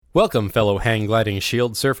Welcome, fellow hang gliding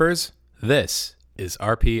shield surfers. This is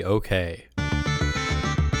RPOK.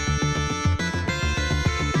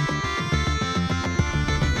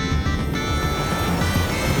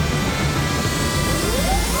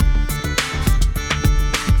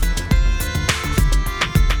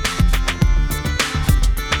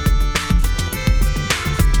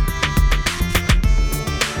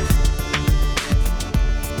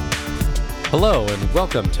 Hello and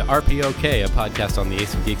welcome to RPOK, a podcast on the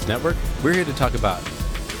Ace of Geeks Network. We're here to talk about...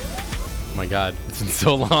 Oh my god, it's been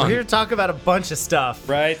so long. We're here to talk about a bunch of stuff.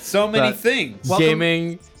 Right? So many things.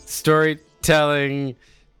 Gaming, storytelling,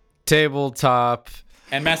 tabletop...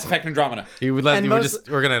 And Mass Effect Andromeda. We're gonna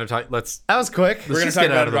end up talking. That was quick. We're going to talk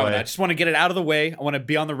about Andromeda. I just want to get it out of the way. I want to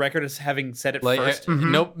be on the record as having said it first.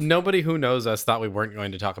 Nobody who knows us thought we weren't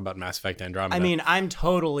going to talk about Mass Effect Andromeda. I mean, I'm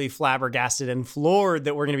totally flabbergasted and floored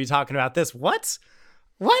that we're going to be talking about this. What?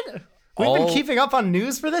 We've been keeping up on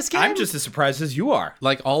news for this game? I'm just as surprised as you are.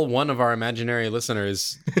 Like all one of our imaginary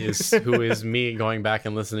listeners is who is me going back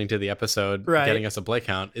and listening to the episode, getting us a play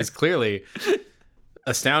count, is clearly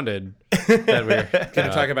astounded that we're going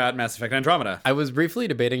to talk about Mass Effect Andromeda. I was briefly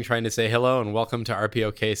debating trying to say hello and welcome to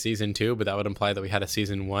RPOK Season 2, but that would imply that we had a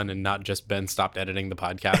Season 1 and not just Ben stopped editing the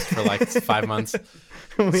podcast for like 5 months.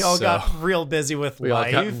 We all got real busy with life. We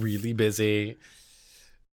all got really busy.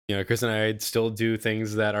 You know, Chris and I still do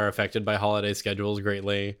things that are affected by holiday schedules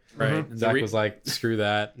greatly. Right. Mm-hmm. Zach was like, screw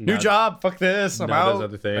that. New job. Fuck this. I'm out. Those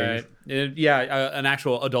other things. Right. An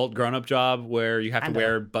actual adult grown-up job where you have to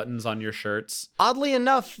wear buttons on your shirts. Oddly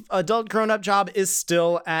enough, adult grown-up job is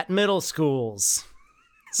still at middle schools.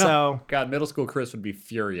 So, God, middle school Chris would be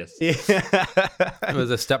furious. Yeah. It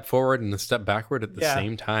was a step forward and a step backward at the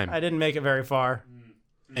same time. I didn't make it very far.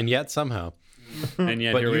 And yet somehow. And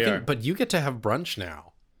yet here we are. But you get to have brunch now.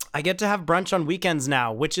 I get to have brunch on weekends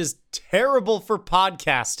now, which is terrible for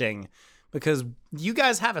podcasting because you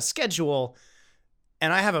guys have a schedule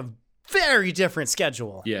and I have a very different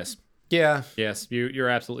schedule. Yes. Yeah. Yes, you're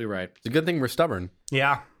absolutely right. It's a good thing we're stubborn.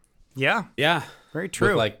 Yeah. Very true.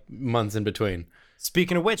 With like months in between.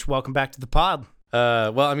 Speaking of which, welcome back to the pod.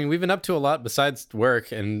 Well, I mean, we've been up to a lot besides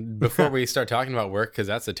work. And before we start talking about work, because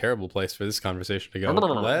that's a terrible place for this conversation to go,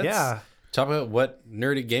 let's talk about what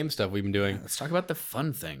nerdy game stuff we've been doing. Let's talk about the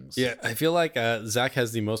fun things. Yeah, I feel like Zach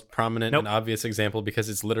has the most prominent and obvious example because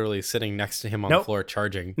it's literally sitting next to him on the floor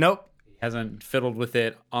charging. He hasn't fiddled with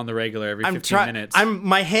it on the regular every 15 minutes.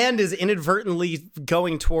 My hand is inadvertently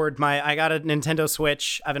going toward I got a Nintendo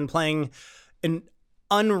Switch. I've been playing an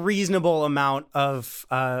unreasonable amount of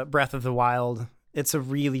Breath of the Wild. It's a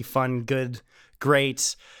really fun, good,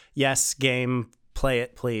 great, game. Play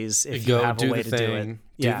it, please, if you have a way to do it.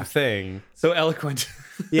 Do the thing. So eloquent.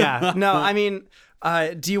 Yeah. No, I mean,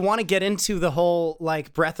 do you want to get into the whole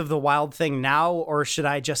like Breath of the Wild thing now, or should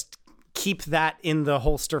I just keep that in the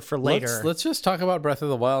holster for later? Let's just talk about Breath of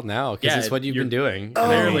the Wild now because it's what you've been doing.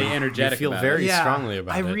 Clearly energetic. You feel very strongly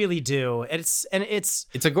about it. I really do. It's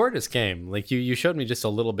a gorgeous game. Like you showed me just a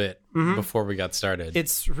little bit before we got started.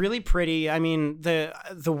 It's really pretty. I mean,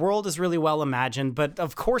 the world is really well imagined, but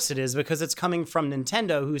of course it is because it's coming from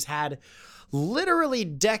Nintendo, who's had literally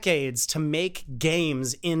decades to make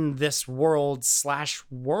games in this worlds,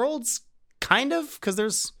 kind of, because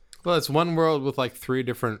there's... Well, it's one world with like 3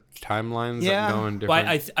 different timelines that go in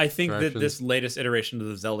different I think directions. that this latest iteration of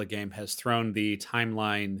the Zelda game has thrown the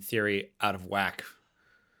timeline theory out of whack.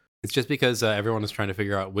 It's just because everyone is trying to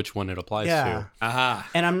figure out which one it applies to. Aha.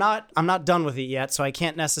 And I'm not done with it yet, so I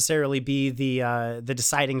can't necessarily be the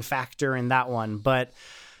deciding factor in that one. But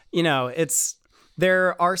you know,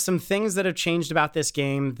 there are some things that have changed about this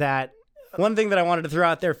game. That one thing that I wanted to throw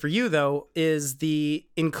out there for you though is the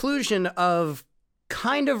inclusion of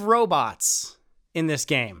kind of robots in this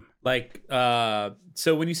game. Like,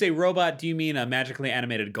 so when you say robot, do you mean a magically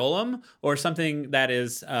animated golem or something that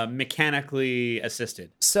is mechanically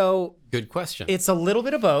assisted? So, good question. It's a little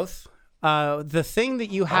bit of both. The thing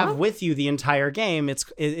that you have with you the entire game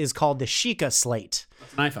is called the Sheikah Slate.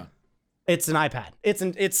 It's an iPhone. It's an iPad.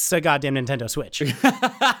 It's a goddamn Nintendo Switch.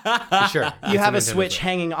 Sure. You have a Switch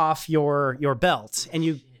hanging off your belt, and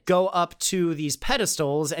you go up to these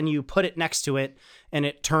pedestals and you put it next to it and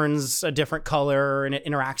it turns a different color and it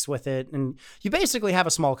interacts with it. And you basically have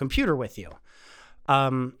a small computer with you.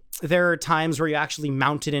 There are times where you actually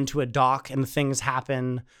mount it into a dock and things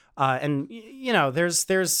happen. And you know, there's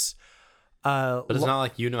but it's not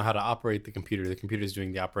like you know how to operate the computer. The computer is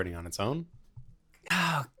doing the operating on its own.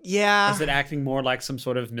 Yeah. Is it acting more like some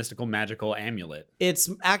sort of mystical, magical amulet? It's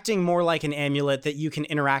acting more like an amulet that you can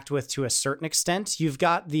interact with to a certain extent. You've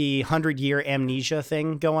got the 100-year amnesia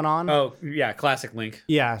thing going on. Oh, yeah, classic Link.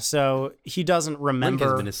 Yeah, so he doesn't remember.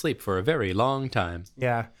 Link has been asleep for a very long time.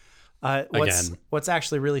 Yeah. What's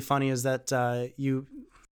actually really funny is that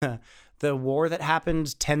the war that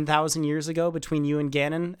happened 10,000 years ago between you and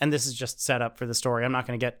Ganon, and this is just set up for the story. I'm not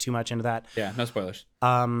going to get too much into that. Yeah, no spoilers.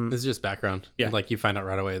 This is just background. Yeah. Like you find out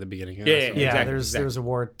right away at the beginning. Yeah, exactly. There was a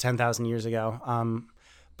war 10,000 years ago.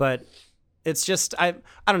 But it's just, I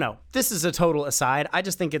don't know. This is a total aside. I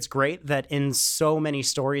just think it's great that in so many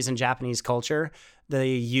stories in Japanese culture, they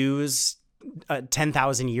use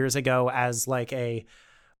 10,000 years ago as like an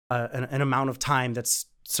amount of time that's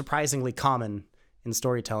surprisingly common in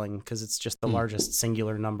storytelling, because it's just the largest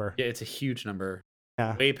singular number. Yeah, it's a huge number.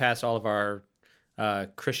 Yeah. Way past all of our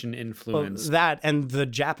Christian influence. Well, that and the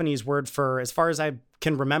Japanese word for, as far as I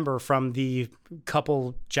can remember from the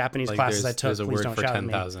couple Japanese classes I took, there's a word for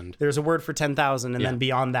 10,000. There's a word for 10,000, and then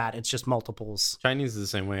beyond that, it's just multiples. Chinese is the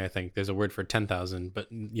same way, I think. There's a word for 10,000, but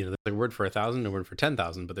there's a word for 1,000, a word for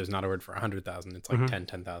 10,000, but there's not a word for 100,000. It's like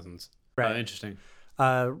 10,000s. Right. Interesting.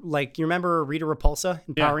 Like you remember Rita Repulsa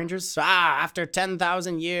in Power Rangers? After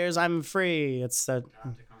 10,000 years, I'm free. It's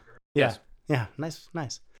Yes. Yeah. Nice.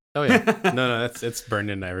 Oh yeah, no, it's burned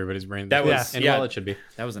into everybody's brain. That was, and well, it should be.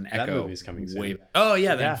 That was an That echo. movie's coming soon. Way. Oh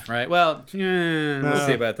yeah, then, right. Well, we'll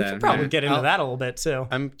see about that. We could probably get into that a little bit too.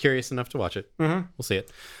 I'm curious enough to watch it. We'll see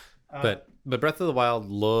it. But Breath of the Wild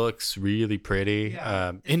looks really pretty.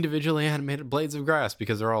 Individually animated blades of grass,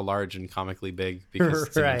 because they're all large and comically big because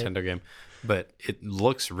it's a Nintendo game. But it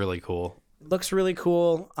looks really cool. Looks really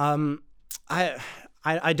cool.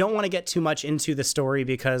 I don't want to get too much into the story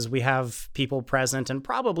because we have people present and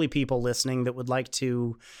probably people listening that would like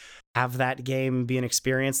to have that game be an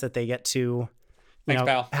experience that they get to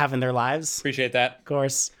have in their lives. Appreciate that. Of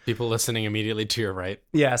course. People listening immediately to your right.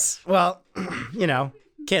 Yes. Well,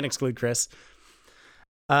 can't exclude Chris.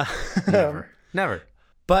 Never.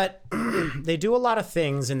 But they do a lot of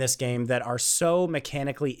things in this game that are so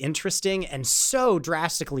mechanically interesting and so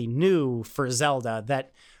drastically new for Zelda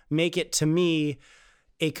that make it, to me,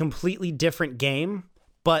 a completely different game.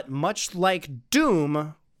 But much like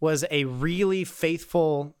Doom was a really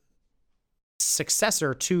faithful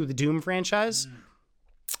successor to the Doom franchise,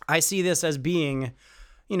 I see this as being,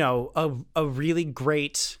 a really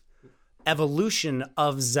great evolution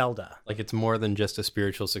of Zelda. Like it's more than just a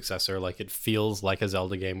spiritual successor. Like it feels like a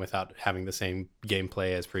Zelda game without having the same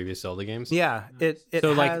gameplay as previous Zelda games. Yeah, it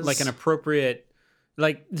so has, like an appropriate,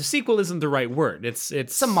 like the sequel isn't the right word.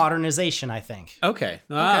 It's a modernization, I think. Okay.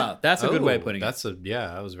 That's a good way of putting it.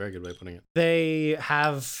 That was a very good way of putting it. They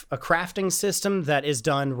have a crafting system that is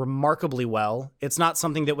done remarkably well. It's not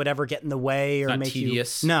something that would ever get in the way or make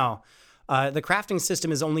tedious. you. No. The crafting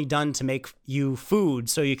system is only done to make you food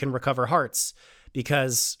so you can recover hearts,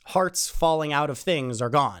 because hearts falling out of things are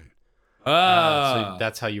gone. So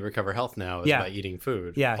that's how you recover health now, is by eating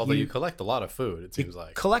food. Yeah, although you collect a lot of food, it seems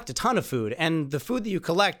like. Collect a ton of food. And the food that you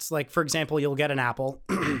collect, like, for example, you'll get an apple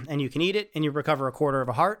and you can eat it and you recover a quarter of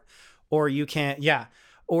a heart. Or you can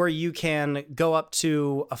go up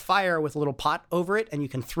to a fire with a little pot over it and you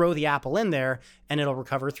can throw the apple in there and it'll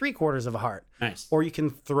recover 3/4 of a heart. Nice. Or you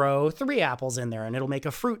can throw 3 apples in there and it'll make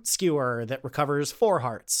a fruit skewer that recovers 4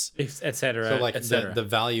 hearts, etc. So like the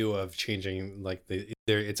value of changing, like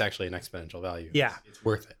it's actually an exponential value. Yeah, it's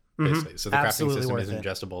worth it basically. So the Absolutely crafting system worth isn't it.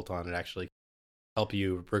 just a bolt-on; it actually help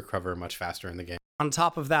you recover much faster in the game. On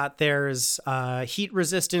top of that, there's heat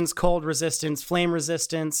resistance, cold resistance, flame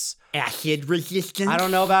resistance, acid resistance. I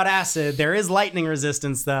don't know about acid. There is lightning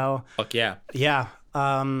resistance, though. Fuck yeah. Yeah.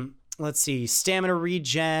 Let's see. Stamina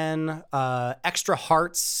regen, extra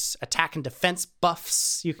hearts, attack and defense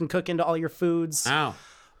buffs you can cook into all your foods. Wow.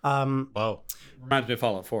 Whoa. Reminds me of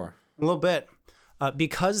Fallout 4. A little bit.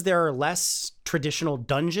 Because there are less traditional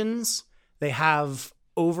dungeons, they have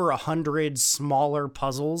over 100 smaller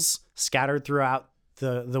puzzles scattered throughout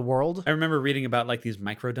the world. I remember reading about like these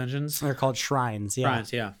micro dungeons. They're called shrines. Yeah.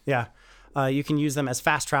 Shrines, yeah. Yeah. You can use them as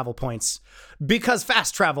fast travel points because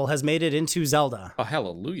fast travel has made it into Zelda. Oh,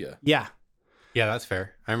 hallelujah. Yeah. Yeah, that's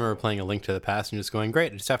fair. I remember playing A Link to the Past and just going,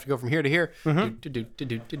 great, I just have to go from here to here. And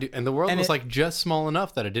the world was like just small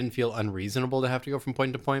enough that it didn't feel unreasonable to have to go from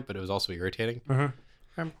point to point, but it was also irritating. One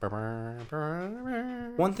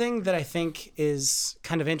thing that I think is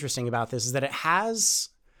kind of interesting about this is that it has,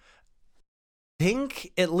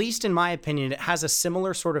 at least in my opinion, it has a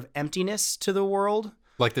similar sort of emptiness to the world.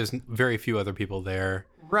 Like there's very few other people there.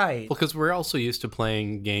 Right. Well, because we're also used to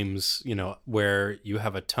playing games, where you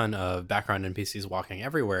have a ton of background NPCs walking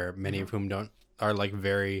everywhere, many of whom are like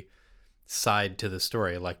very side to the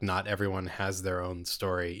story. Like not everyone has their own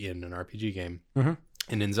story in an RPG game. Mm-hmm.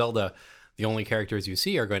 And in Zelda, the only characters you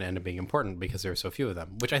see are going to end up being important because there are so few of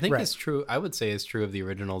them, which I think is true. I would say is true of the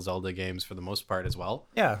original Zelda games for the most part as well.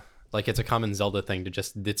 Yeah. Like it's a common Zelda thing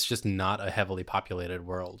it's just not a heavily populated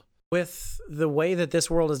world. With the way that this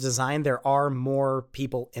world is designed, there are more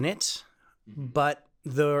people in it, but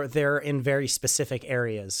they're in very specific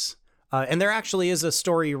areas. And there actually is a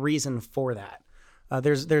story reason for that.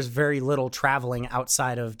 There's very little traveling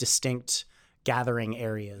outside of distinct gathering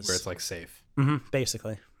areas. Where it's like safe. Mm-hmm,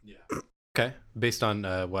 basically. Yeah. Okay. Based on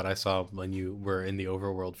what I saw when you were in the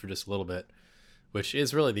overworld for just a little bit, which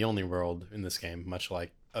is really the only world in this game, much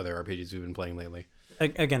like other RPGs we've been playing lately.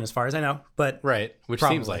 Again, as far as I know, but right, which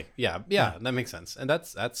probably. Seems like yeah, that makes sense, and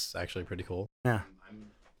that's actually pretty cool. Yeah, I'm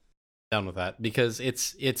down with that because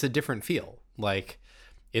it's a different feel. Like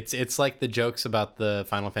it's like the jokes about the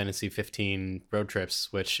Final Fantasy 15 road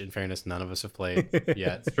trips, which in fairness none of us have played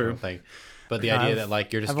yet. True thing. But the idea that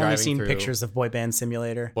like you're just driving through. I've only seen pictures of Boy Band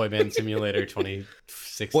Simulator. Boy Band Simulator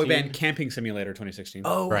 2016. Boy Band Camping Simulator 2016.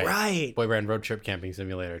 Oh, right. Boy Band Road Trip Camping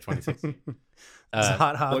Simulator 2016.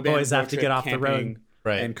 Hot boys have to get off the road.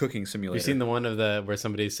 Right. And Cooking Simulator. You've seen the one of where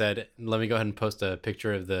somebody said, let me go ahead and post a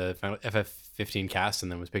picture of the final FF15 cast,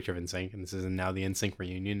 and then it was a picture of NSYNC, and this is now the NSYNC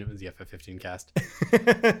reunion. It was the FF15 cast.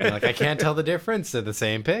 And like, I can't tell the difference. They're the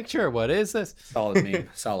same picture. What is this? Solid meme.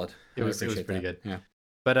 Solid. It was pretty good. Yeah.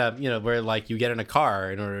 But where like you get in a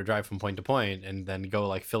car in order to drive from point to point and then go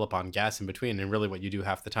like fill up on gas in between, and really what you do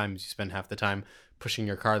half the time is you spend half the time pushing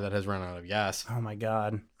your car that has run out of gas. Oh my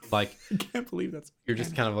god. Like I can't believe you're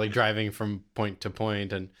just kind of like driving from point to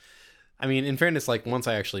point. And I mean, in fairness, like once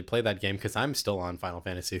I actually play that game, because I'm still on Final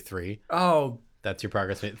Fantasy 3. Oh, that's your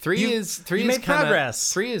progress. Three is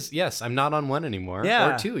progress. 3 is yes, I'm not on 1 anymore.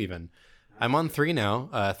 Yeah. Or 2 even. I'm on 3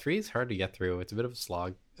 now. 3 is hard to get through. It's a bit of a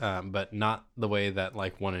slog. But not the way that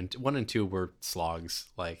like 1 and 2 were slogs.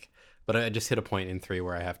 But I just hit a point in 3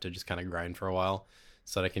 where I have to just kind of grind for a while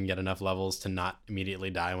so that I can get enough levels to not immediately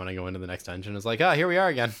die when I go into the next dungeon. It's like, here we are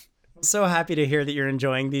again. I'm so happy to hear that you're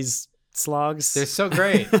enjoying these slogs. They're so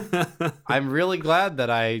great. I'm really glad that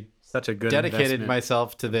I dedicated investment.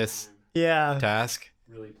 myself to this task.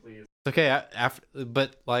 Really pleased. Okay,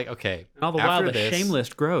 okay. And all the while, the this, shame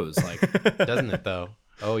list grows. Doesn't it though?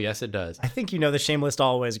 Oh, yes, it does. I think the shame list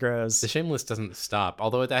always grows. The shame list doesn't stop,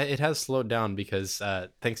 although it has slowed down because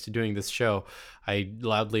thanks to doing this show, I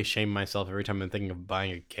loudly shame myself every time I'm thinking of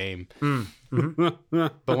buying a game. Mm-hmm.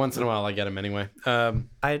 But once in a while, I get them anyway.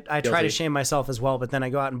 I try to shame myself as well, but then I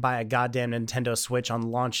go out and buy a goddamn Nintendo Switch on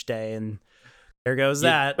launch day, and there goes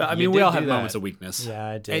that. I mean, we all have moments of weakness. Yeah,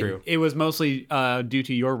 I do. It was mostly due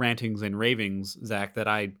to your rantings and ravings, Zach, that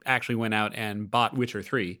I actually went out and bought Witcher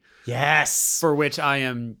 3. Yes. For which I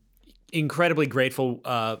am incredibly grateful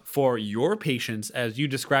for your patience as you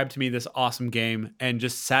described to me this awesome game and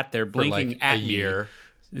just sat there blinking at me,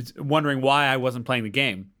 wondering why I wasn't playing the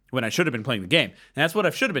game when I should have been playing the game. And that's what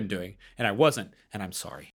I should have been doing, and I wasn't, and I'm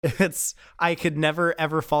sorry. I could never,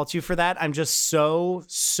 ever fault you for that. I'm just so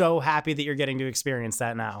happy that you're getting to experience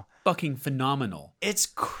that now. Fucking phenomenal. It's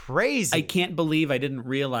crazy. I can't believe I didn't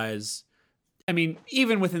realize, I mean,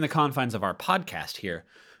 even within the confines of our podcast here,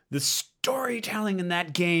 the storytelling in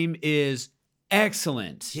that game is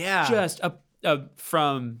excellent. Yeah. Just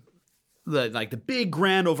from the big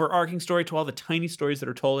grand overarching story to all the tiny stories that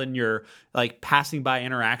are told in your passing by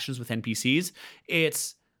interactions with NPCs.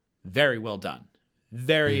 It's very well done.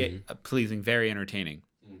 Very pleasing, very entertaining.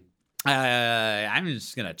 I'm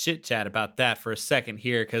just going to chit chat about that for a second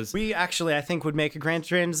here because we actually, I think, would make a grand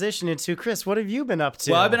transition into Chris. What have you been up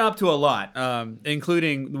to? Well, I've been up to a lot,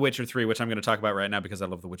 including The Witcher 3, which I'm going to talk about right now because I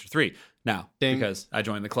love The Witcher 3 now because I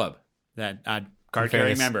joined the club. That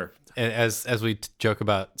card-carrying member. As we joke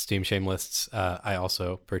about Steam shame lists, I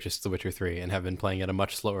also purchased The Witcher 3 and have been playing at a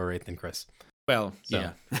much slower rate than Chris. Well, so.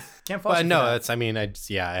 Yeah. Can't fault you. No, that.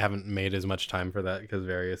 I haven't made as much time for that because of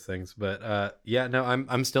various things. But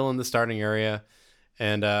I'm still in the starting area,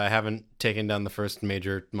 and I haven't taken down the first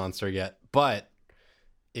major monster yet. But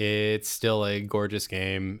it's still a gorgeous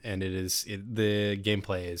game, and the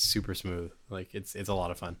gameplay is super smooth. It's a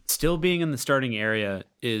lot of fun. Still being in the starting area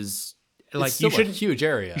is you shouldn't a huge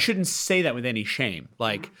area. You shouldn't say that with any shame.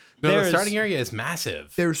 The starting area is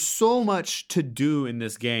massive. There's so much to do in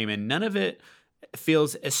this game, and none of it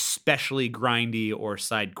feels especially grindy or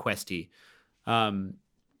side questy.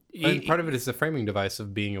 And part of it is the framing device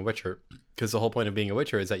of being a Witcher, because the whole point of being a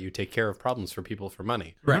Witcher is that you take care of problems for people for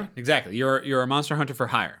money. Right, exactly. You're a monster hunter for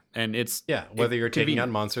hire, and it's whether you're taking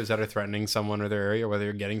on monsters that are threatening someone or their area, or whether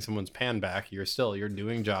you're getting someone's pan back, you're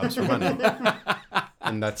doing jobs for money,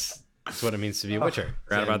 and that's what it means to be a Witcher.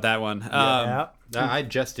 Forgot about that one. I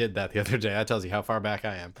just did that the other day. That tells you how far back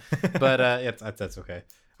I am, but that's okay.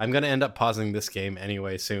 I'm going to end up pausing this game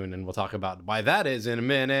anyway soon, and we'll talk about why that is in a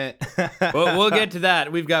minute. We'll get to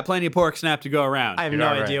that. We've got plenty of pork snap to go around. I have no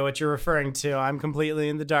idea what you're referring to. I'm completely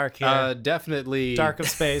in the dark here. Definitely. Dark of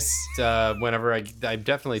space. Whenever I'm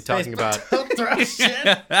definitely talking about... Don't throw shit.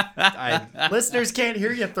 Listeners can't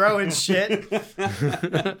hear you throwing shit.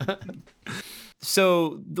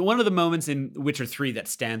 So one of the moments in Witcher 3 that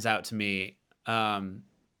stands out to me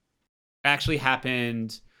actually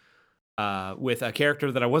happened... with a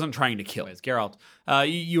character that I wasn't trying to kill. It's Geralt.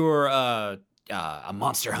 You're a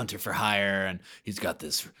monster hunter for hire, and he's got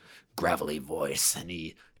this gravelly voice, and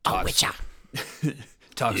he talks.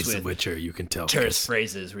 Talks he's with the Witcher, you can tell. Terse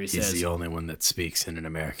phrases where he says, he's the only one that speaks in an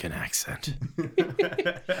American accent.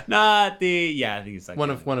 I think he's like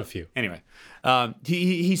one of few. Anyway,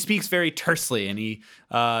 he speaks very tersely, and he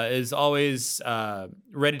is always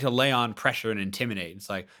ready to lay on pressure and intimidate. It's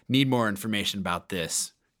like, need more information about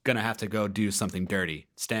this. Gonna have to go do something dirty.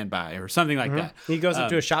 Stand by, or something like that. He goes up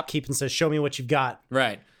to a shopkeep and says, "Show me what you've got."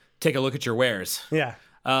 Right. Take a look at your wares. Yeah.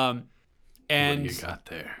 And what you got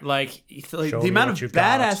there? Like the amount of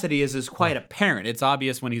badass that he is quite apparent. It's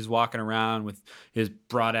obvious when he's walking around with his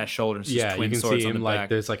broad ass shoulders. His twin you can swords see him on the like back.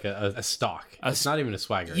 there's like a stalk. It's not even a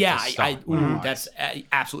swagger. Yeah, it's a stalk. that's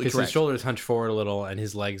absolutely Because correct. his shoulders hunch forward a little, and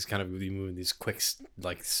his legs kind of be moving these quick,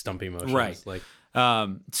 like stumpy motions. Right. Like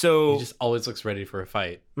so he just always looks ready for a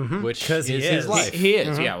fight, which Because is he his is. life. he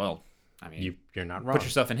is. Yeah. Well, I mean, You're not wrong. put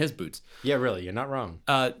yourself in his boots. Yeah, really, you're not wrong.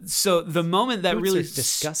 So the moment that Boots really are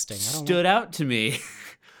disgusting. I don't stood out to me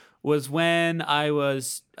was when I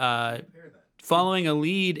was following a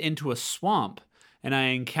lead into a swamp, and I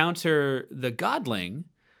encounter the godling,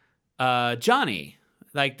 Johnny,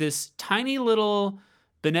 like this tiny little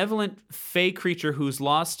benevolent fey creature who's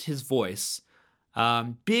lost his voice,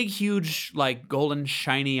 big, huge, like golden,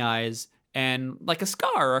 shiny eyes, and like a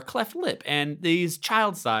scar or a cleft lip, and he's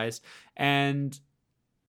child-sized, and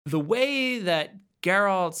the way that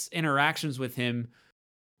Geralt's interactions with him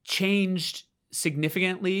changed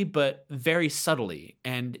significantly, but very subtly.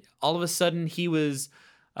 And all of a sudden, he was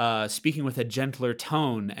speaking with a gentler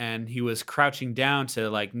tone, and he was crouching down to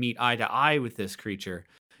like meet eye to eye with this creature,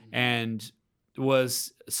 and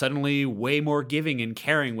was suddenly way more giving and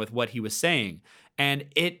caring with what he was saying. And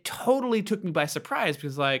it totally took me by surprise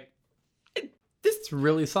because, like, It's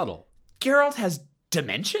really subtle. Geralt has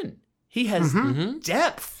dimension. He has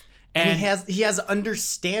depth, and he has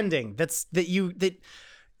understanding. That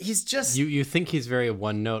he's just You think he's very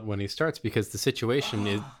one note when he starts because the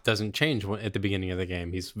situation doesn't change at the beginning of the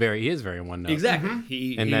game. He is very one note.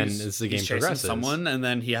 exactly. And then as the game he's chasing progresses, someone, and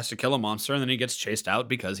then he has to kill a monster, and then he gets chased out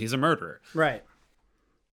because he's a murderer. right.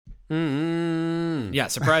 Yeah,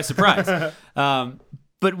 surprise, surprise.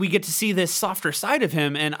 But we get to see this softer side of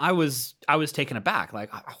him, and I was taken aback. Like,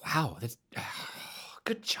 oh, wow, that's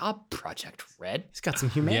good job, Project Red. He's got some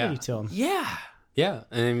humanity to him. Yeah. Yeah,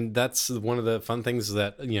 and I mean that's one of the fun things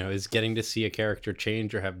that is getting to see a character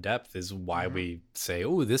change or have depth is why we say,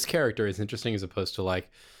 oh, this character is interesting as opposed to like,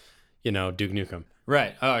 Duke Nukem.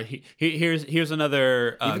 Right. Here's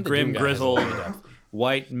another Even the grim, Doom guy has a grizzled, lot of depth.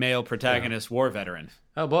 white male protagonist war veteran.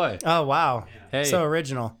 Oh boy. Oh wow. Hey. So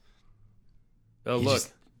original. Oh,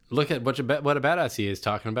 Look at what a badass he is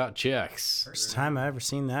talking about chicks. First time I ever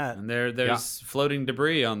seen that. And there's floating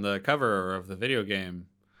debris on the cover of the video game.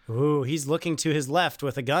 Ooh, he's looking to his left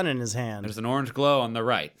with a gun in his hand. There's an orange glow on the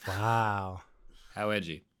right. Wow. How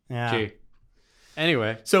edgy. Yeah. Gee.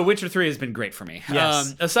 Anyway, So Witcher 3 has been great for me.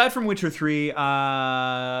 Yes. Aside from Witcher 3,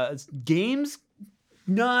 games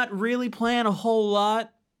not really playing a whole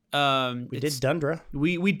lot. We did Dundra.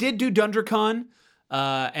 We did do DundraCon,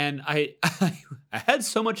 and I I had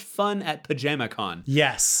so much fun at PajamaCon.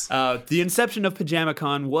 Yes. The inception of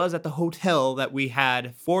PajamaCon was at the hotel that we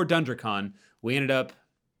had for DundraCon. We ended up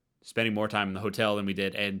spending more time in the hotel than we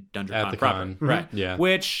did at DundraCon At the proper. con. Right. Yeah.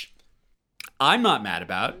 Which I'm not mad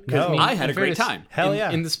about because No. I had a great time. Hell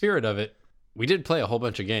yeah. In the spirit of it, we did play a whole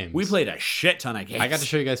bunch of games. We played a shit ton of games. I got to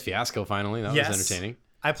show you guys Fiasco finally. That Yes. was entertaining.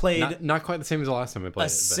 I played Not quite the same as the last time I played a it.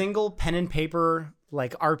 single pen and paper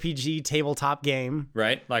like RPG tabletop game,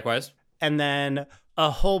 Right. Likewise. and then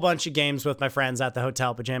a whole bunch of games with my friends at the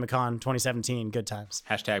hotel. PajamaCon 2017. Good times.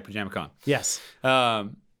 Hashtag PajamaCon. Yes.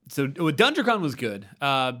 So DundraCon was good.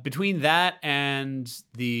 Between that and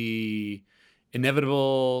the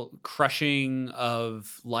inevitable crushing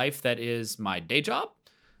of life that is my day job.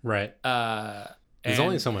 Right. There's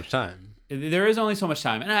only so much time. There is only so much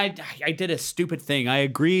time. And I did a stupid thing. I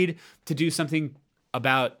agreed to do something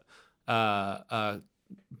about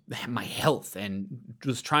my health and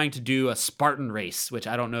was trying to do a Spartan race, which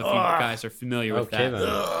I don't know if you guys are familiar with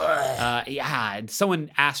that. Yeah, and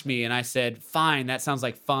someone asked me and I said, fine, that sounds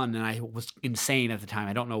like fun. And I was insane at the time.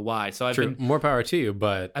 I don't know why. So More power to you,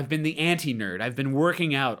 but I've been the anti-nerd. I've been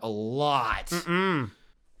working out a lot. I'm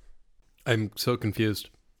so confused.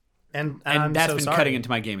 And that's so been sorry. cutting into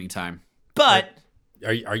my gaming time. But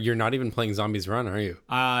Are you not even playing Zombies Run, are you?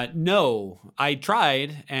 no, I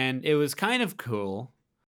tried and it was kind of cool.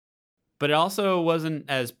 But it also wasn't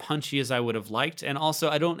as punchy as I would have liked. And also,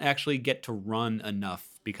 I don't actually get to run enough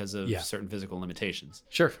because of certain physical limitations.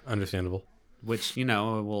 Sure, understandable. Which,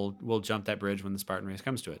 we'll jump that bridge when the Spartan race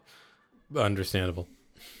comes to it. Understandable.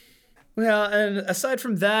 Well, and aside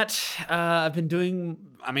from that, I've been doing,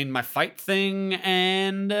 my fight thing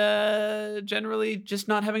and generally just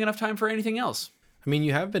not having enough time for anything else.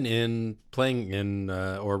 You have been playing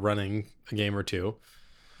or running a game or two.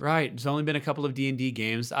 Right. It's only been a couple of D&D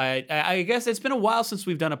games. I guess it's been a while since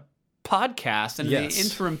we've done a podcast. And in the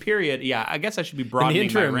interim period, I guess I should be broadening my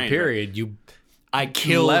range. In the interim period, I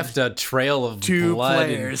killed left a trail of two blood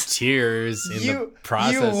players. and tears in the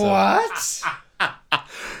process You what?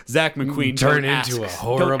 Zach McQueen turned into a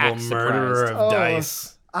horrible murderer of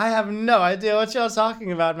dice. I have no idea what y'all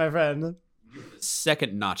talking about, my friend.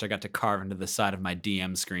 Second notch I got to carve into the side of my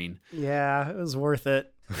DM screen. Yeah, it was worth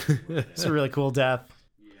it. It's a really cool death.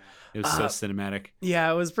 It was so cinematic. Yeah,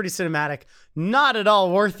 it was pretty cinematic. Not at all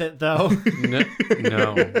worth it, though. No.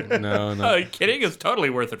 Are you kidding? It's totally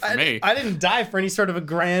worth it for me. I didn't die for any sort of a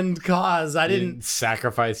grand cause. I didn't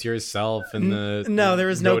sacrifice yourself in the No, there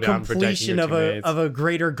was no lowdown completion of protecting your a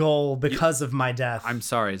greater goal because of my death. I'm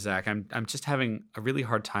sorry, Zach. I'm just having a really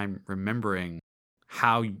hard time remembering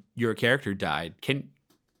how your character died.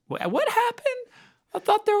 What happened? I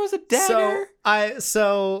thought there was a dagger.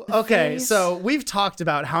 So we've talked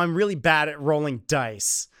about how I'm really bad at rolling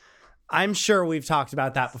dice. I'm sure we've talked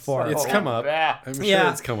about that before. It's come up. I'm sure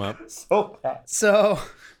it's come up. So,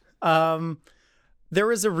 there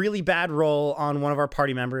was a really bad roll on one of our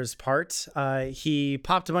party members' part. He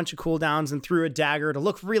popped a bunch of cooldowns and threw a dagger to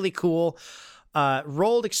look really cool. Got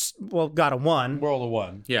a 1. Roll a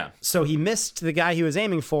 1. Yeah. So he missed the guy he was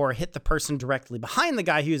aiming for, hit the person directly behind the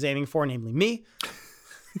guy he was aiming for, namely me.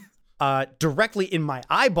 Directly in my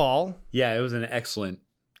eyeball. Yeah, it was an excellent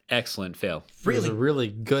fail. It was a really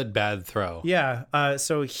good bad throw. Yeah.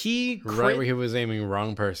 So he crit, right where he was aiming,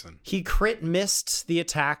 wrong person. He missed the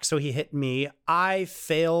attack, so he hit me. I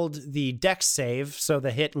failed the dex save, so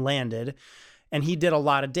the hit landed, and he did a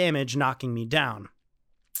lot of damage, knocking me down.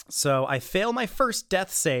 So I fail my first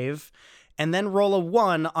death save, and then roll a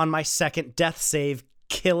 1 on my second death save,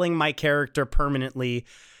 killing my character permanently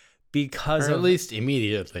because or at least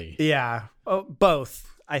immediately. Yeah. Both,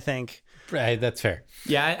 I think. Right, that's fair.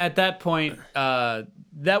 Yeah, at that point,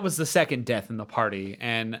 that was the second death in the party,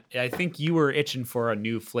 and I think you were itching for a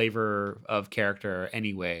new flavor of character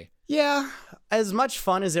anyway. Yeah, as much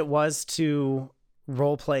fun as it was to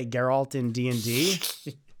roleplay Geralt in D&D.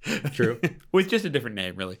 True. With just a different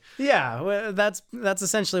name, really. Yeah, well, that's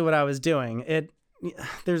essentially what I was doing.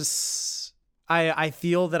 I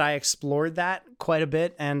feel that I explored that quite a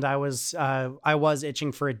bit, and I was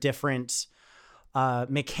itching for a different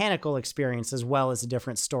mechanical experience as well as a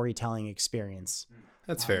different storytelling experience.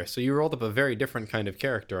 That's fair. So you rolled up a very different kind of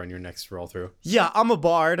character on your next roll through. Yeah, I'm a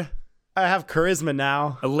bard. I have charisma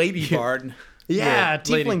now. A lady bard. Yeah,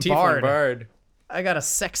 tiefling bard. bard. I got a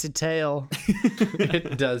sexy tail.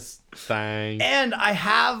 It does thing. And I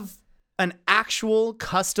have an actual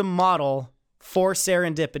custom model for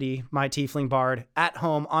Serendipity, my tiefling bard, at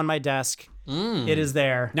home on my desk. It is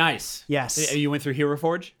there. Nice. Yes. You went through Hero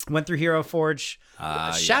Forge? Went through Hero Forge.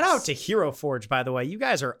 Shout out to Hero Forge, by the way. You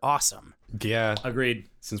guys are awesome. Yeah. Agreed.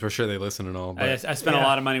 Since we're sure they listen and all. But I spent a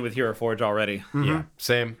lot of money with Hero Forge already. Mm-hmm. Yeah,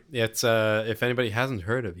 same. It's if anybody hasn't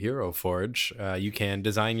heard of Hero Forge, you can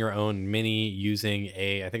design your own mini using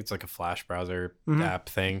I think it's like a Flash browser app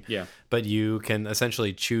thing. Yeah. But you can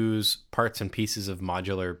essentially choose parts and pieces of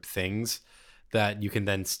modular things that you can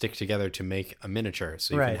then stick together to make a miniature.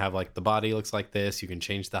 So you can have like the body looks like this. You can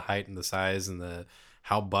change the height and the size and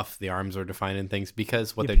how buff the arms are defined and things,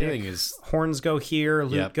 because what they're doing is horns go here,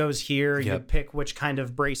 loot goes here. You Yep. pick which kind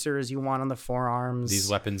of bracers you want on the forearms. these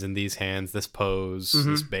weapons in these hands, this pose,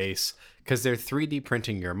 this base, because they're 3D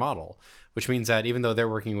printing your model, which means that even though they're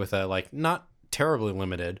working with a not terribly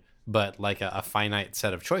limited but like a finite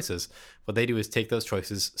set of choices. What they do is take those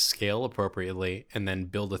choices, scale appropriately, and then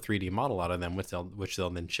build a 3D model out of them, which they'll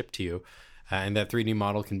then ship to you. And that 3D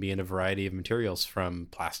model can be in a variety of materials, from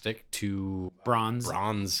plastic to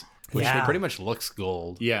Bronze, which pretty much looks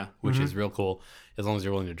gold. Yeah, which is real cool, as long as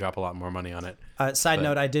you're willing to drop a lot more money on it. Side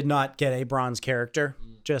note: I did not get a bronze character.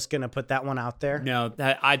 Just gonna put that one out there. No,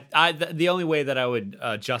 the only way that I would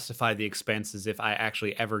justify the expense is if I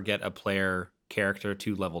actually ever get a player character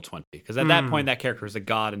to level 20, because at that point that character is a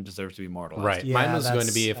god and deserves to be immortalized. Right. Yeah, Mine was going to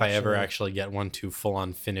that's be if I ever actually get one to full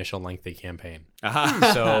on finish a lengthy campaign.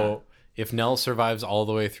 So if Nell survives all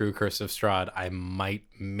the way through Curse of Strahd, I might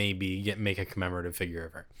maybe make a commemorative figure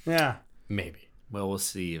of her. Yeah. Maybe. Well, we'll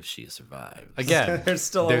see if she survives. Again, there's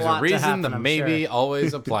still there's a lot a reason to happen, the I'm maybe sure.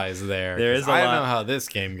 always applies there. There is a I lot. know how this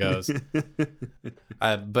game goes.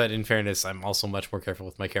 But in fairness, I'm also much more careful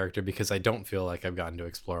with my character because I don't feel like I've gotten to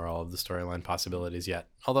explore all of the storyline possibilities yet.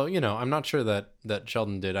 Although, I'm not sure that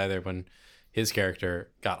Sheldon did either when his character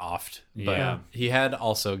got offed. But Yeah. he had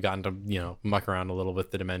also gotten to, muck around a little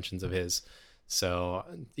with the dimensions of his. So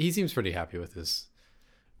he seems pretty happy with his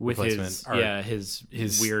With replacement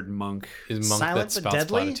his weird monk. his monk Silent that but spouts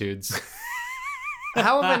deadly? platitudes.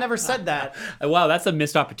 How have I never said that? Wow, that's a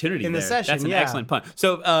missed opportunity In the there. session, That's an yeah. excellent pun.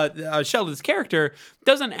 So Sheldon's character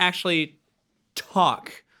doesn't actually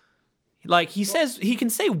talk. Like he can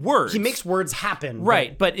say words. He makes words happen.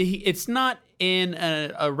 right, but it's not in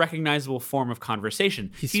a recognizable form of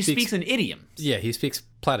conversation. He speaks in idioms, Yeah, he speaks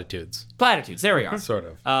platitudes. platitudes. There we are. Sort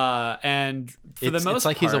of. And for the most it's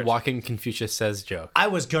like part, he's a walking Confucius says joke. I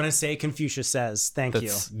was gonna say Confucius says. Thank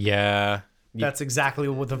you. Yeah. That's exactly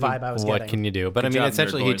what the vibe I was What getting. can you do? But Good I mean, job,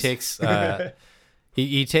 essentially, nerd he boys. takes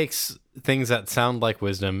he takes things that sound like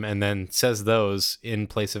wisdom and then says those in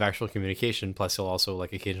place of actual communication. Plus, he'll also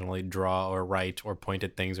like occasionally draw or write or point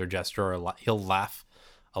at things or gesture, or he'll laugh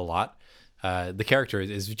a lot. The character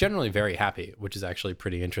is generally very happy, which is actually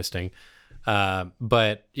pretty interesting.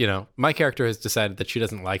 But my character has decided that she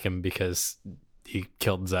doesn't like him because he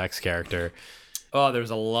killed Zach's character. Oh, there's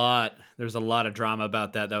a lot of drama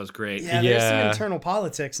about that. That was great. Yeah, there's some Yeah. internal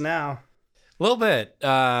politics now. A little bit.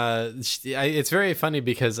 It's very funny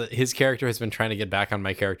because his character has been trying to get back on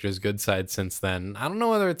my character's good side since then. I don't know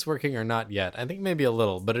whether it's working or not yet. I think maybe a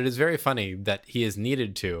little, but it is very funny that he is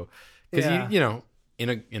needed to, because Yeah.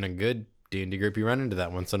 in a good D&D group, you run into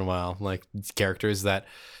that once in a while, like characters that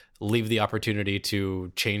leave the opportunity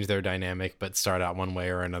to change their dynamic but start out one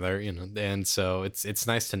way or another, and so it's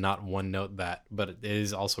nice to not one note that, but it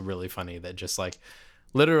is also really funny that just like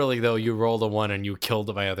literally though you rolled a 1 and you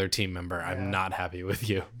killed my other team member, I'm not happy with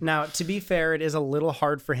you. Now, to be fair, it is a little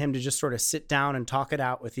hard for him to just sort of sit down and talk it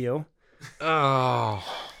out with you. Oh,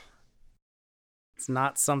 It's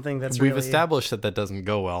not something that's we've really... established that doesn't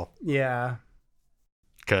go well Yeah,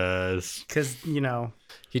 because because,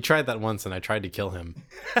 he tried that once and I tried to kill him.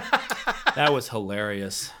 That was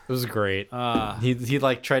hilarious. It was great. He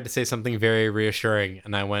like tried to say something very reassuring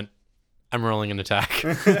and I went, I'm rolling an attack.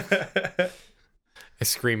 I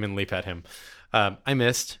scream and leap at him. I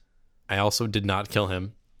missed. I also did not kill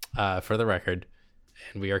him, for the record.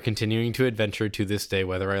 And we are continuing to adventure to this day,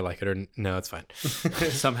 whether I like it or no, it's fine.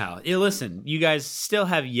 Somehow. Listen, you guys still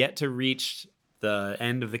have yet to reach the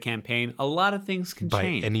end of the campaign. A lot of things can By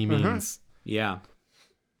change. any means. Yeah.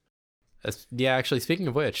 Yeah, actually, speaking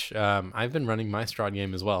of which, I've been running my Strahd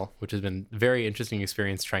game as well, which has been a very interesting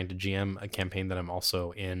experience trying to GM a campaign that I'm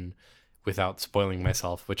also in without spoiling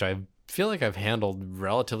myself, which I feel like I've handled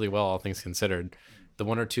relatively well, all things considered. The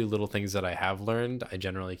 1 or 2 little things that I have learned, I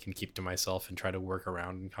generally can keep to myself and try to work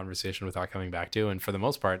around in conversation without coming back to. And for the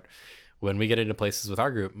most part, when we get into places with our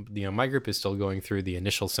group, my group is still going through the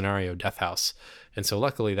initial scenario Death House. And so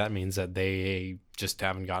luckily that means that they just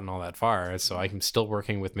haven't gotten all that far. So I'm still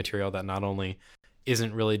working with material that not only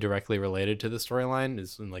isn't really directly related to the storyline,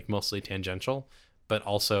 is like mostly tangential, but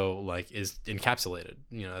also like is encapsulated.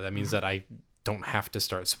 That means that I don't have to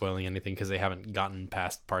start spoiling anything because they haven't gotten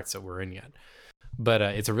past parts that we're in yet. But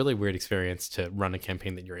it's a really weird experience to run a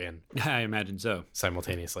campaign that you're in I imagine so.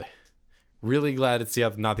 simultaneously. Really glad it's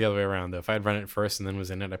not the other way around, though. If I had run it first and then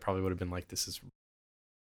was in it, I probably would have been like, this is...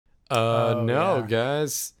 no, yeah.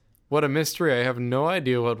 guys. What a mystery. I have no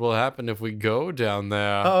idea what will happen if we go down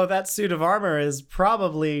there. Oh, that suit of armor is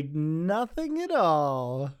probably nothing at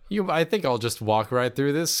all. I think I'll just walk right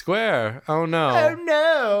through this square. Oh, no. Oh,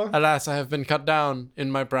 no. Alas, I have been cut down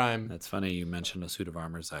in my prime. That's funny you mentioned a suit of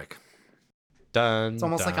armor, Zach. Done. It's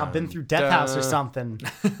almost like I've been through Death House or something.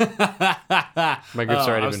 My group's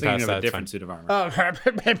already I was been thinking past of that. a It's different fine. suit of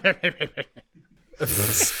armor.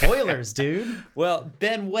 Spoilers, dude. Well,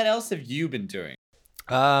 Ben, what else have you been doing?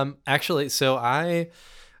 Actually, so I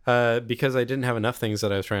because I didn't have enough things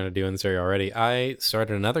that I was trying to do in this area already, I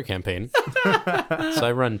started another campaign. So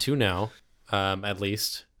I run 2 now, at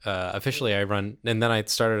least. Officially, I run, and then I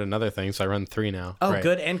started another thing, so I run 3 now. Oh, right.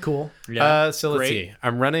 Good and cool. Yeah. So let's see.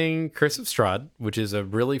 I'm running Curse of Strahd, which is a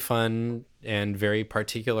really fun and very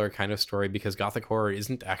particular kind of story because Gothic horror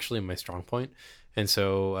isn't actually my strong point. And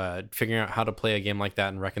so figuring out how to play a game like that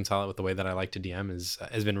and reconcile it with the way that I like to DM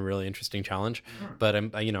has been a really interesting challenge. But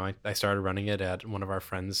I started running it at one of our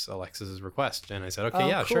friends, Alexis's request, and I said, okay,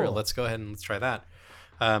 yeah, cool. sure, let's go ahead and let's try that.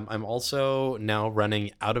 I'm also now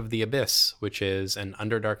running Out of the Abyss, which is an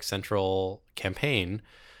Underdark Central campaign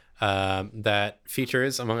that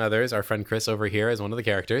features, among others, our friend Chris over here as one of the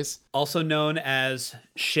characters. Also known as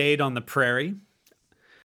Shade on the Prairie.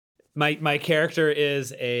 My character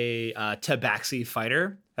is a tabaxi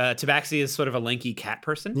fighter. Tabaxi is sort of a lanky cat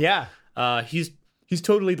person. Yeah. He's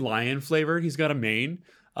totally lion flavored. He's got a mane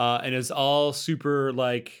and is all super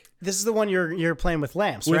like... This is the one you're playing with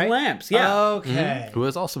lamps, With right? lamps, yeah. Okay. Who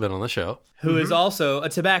has also been on the show. Who is also a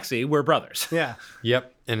tabaxi. We're brothers. Yeah.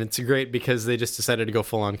 Yep, and it's great because they just decided to go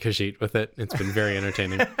full-on Khajiit with it. It's been very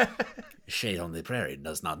entertaining. Shade on the Prairie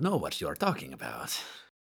does not know what you're talking about.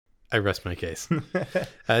 I rest my case.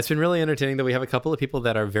 It's been really entertaining that we have a couple of people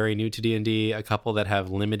that are very new to D&D, a couple that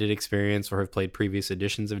have limited experience or have played previous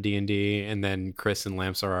editions of D&D, and then Chris and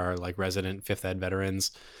Lamps are our like resident 5th ed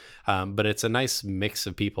veterans. But it's a nice mix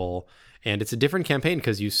of people, and it's a different campaign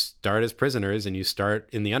because you start as prisoners and you start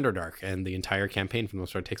in the Underdark, and the entire campaign for the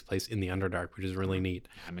most part takes place in the Underdark, which is really neat.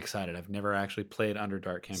 I'm excited. I've never actually played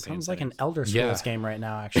Underdark campaigns. Sounds like an Elder Scrolls game right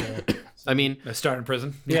now, actually. I mean, Start in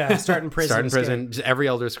prison. Yeah, start in prison. Start in prison. Just every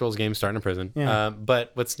Elder Scrolls game start in prison. Yeah.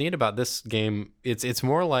 But what's neat about this game, it's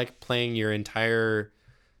more like playing your entire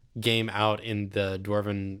game out in the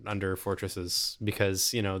Dwarven Under fortresses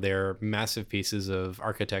because, they're massive pieces of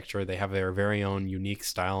architecture. They have their very own unique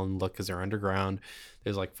style and look because they're underground.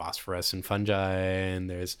 There's like phosphorescent fungi and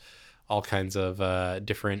there's all kinds of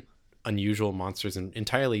different unusual monsters and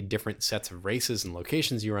entirely different sets of races and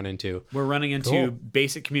locations you run into. We're running into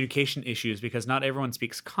basic communication issues because not everyone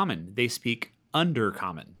speaks common. They speak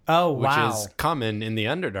Undercommon. Oh, which wow. is common in the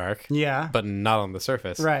Underdark, Yeah. but not on the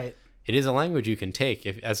surface. Right. It is a language you can take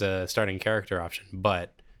as a starting character option,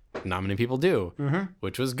 but not many people do,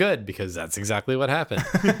 which was good because that's exactly what happened.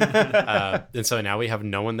 And so now we have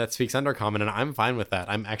no one that speaks Undercommon, and I'm fine with that.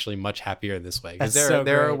 I'm actually much happier this way because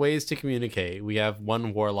there are ways to communicate. We have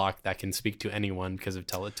one warlock that can speak to anyone because of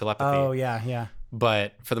telepathy. Oh, yeah.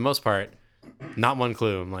 But for the most part, not one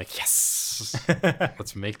clue. I'm like, yes,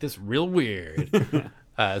 let's make this real weird.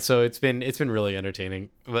 So it's been really entertaining,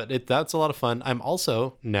 but that's a lot of fun. I'm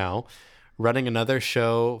also now running another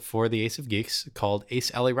show for the Ace of Geeks called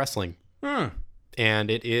Ace Alley Wrestling.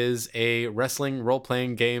 And it is a wrestling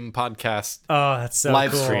role-playing game podcast. Oh, that's so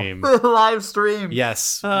live cool. stream. Live stream.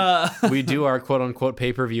 Yes. We do our quote-unquote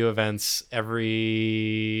pay-per-view events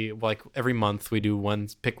every month. We do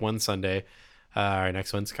pick one Sunday. Our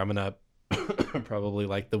next one's coming up probably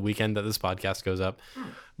like the weekend that this podcast goes up.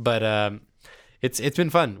 But it's been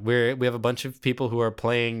fun. We have a bunch of people who are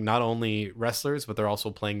playing not only wrestlers, but they're also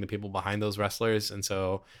playing the people behind those wrestlers. And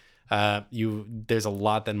so there's a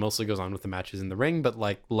lot that mostly goes on with the matches in the ring. But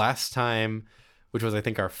like last time, which was I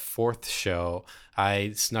think our 4th show,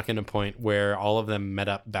 I snuck in a point where all of them met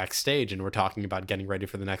up backstage and were talking about getting ready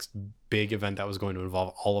for the next big event that was going to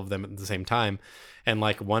involve all of them at the same time. And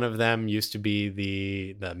like one of them used to be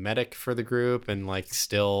the medic for the group and like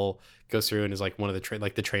still goes through and is like one of the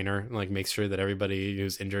trainer and like makes sure that everybody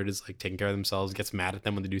who's injured is like taking care of themselves, gets mad at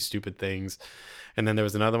them when they do stupid things. And then there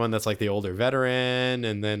was another one that's like the older veteran,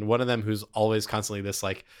 and then one of them who's always constantly this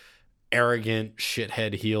like arrogant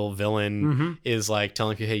shithead heel villain is like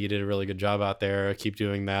telling you, hey, you did a really good job out there, keep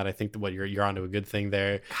doing that, I think that you're onto a good thing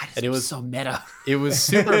there. God, and it was so meta. It was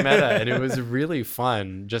super meta, and it was really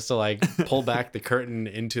fun just to like pull back the curtain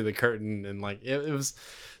into the curtain, and like it was.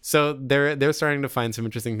 So they're starting to find some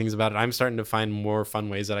interesting things about it. I'm starting to find more fun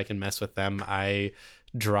ways that I can mess with them. I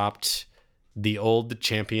dropped the old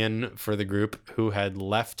champion for the group who had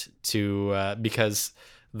left to because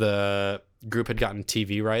the group had gotten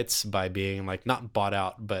TV rights by being like not bought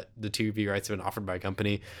out, but the TV rights have been offered by a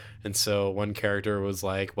company. And so one character was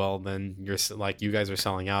like, well, then you're like, you guys are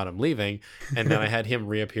selling out, I'm leaving. And then I had him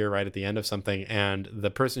reappear right at the end of something. And the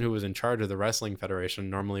person who was in charge of the wrestling federation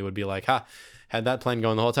normally would be like, had that plan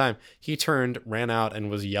going the whole time. He turned, ran out, and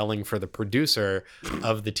was yelling for the producer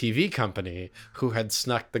of the TV company who had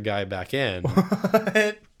snuck the guy back in.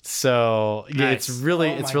 What? So Nice. it's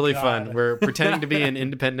really God. fun. We're pretending to be an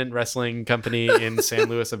independent wrestling company in San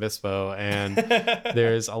Luis Obispo, and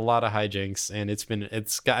there's a lot of hijinks. And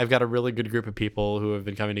I've got a really good group of people who have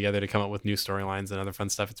been coming together to come up with new storylines and other fun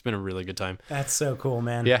stuff. It's been a really good time. That's so cool,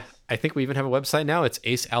 man. Yeah, I think we even have a website now. It's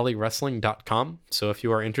acealley.wrestling.com. So if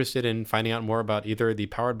you are interested in finding out more about either the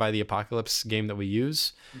Powered by the Apocalypse game that we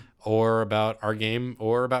use, or about our game,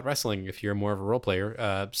 or about wrestling, if you're more of a role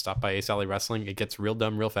player, stop by Ace Alley Wrestling. It gets real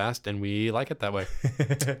dumb real fast, and we like it that way.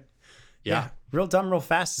 Yeah. Real dumb, real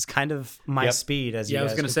fast is kind of my speed, as you guys I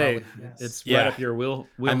was gonna can say probably guess. it's Yeah. right up your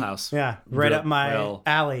wheelhouse. Yeah, right up my Well-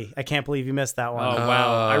 alley. I can't believe you missed that one. Oh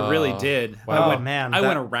wow, I really did. Wow. Oh, man. I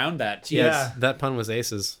went around that. Jeez. Yeah. That pun was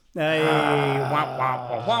Ace's. Hey, womp,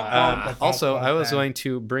 womp, womp, womp. Also, I was going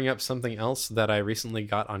to bring up something else that I recently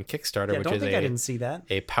got on Kickstarter, Yeah, which don't is think I didn't see that.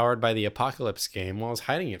 a Powered by the Apocalypse game. Well, I was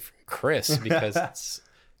hiding it from Chris because it's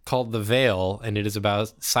called The Veil, and it is about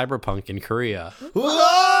cyberpunk in Korea.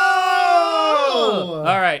 Whoa!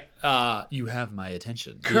 All right, you have my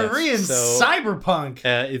attention. Korean so- cyberpunk.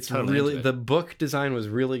 It's Totally really, into it. the book design was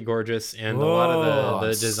really gorgeous, and a lot of the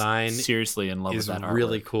I'm design seriously in love is with that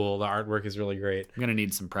really artwork. cool. The artwork is really great. I'm gonna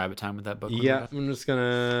need some private time with that book. when Yeah, we're I'm just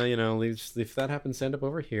gonna, leave if that happens, stand up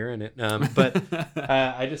over here in it. But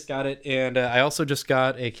I just got it, and I also just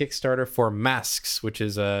got a Kickstarter for Masks, which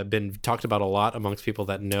has been talked about a lot amongst people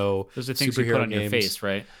that know Those are things superhero you put on games. your face,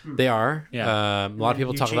 right? They are. Yeah. A lot of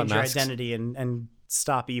people You talk about change your masks. identity and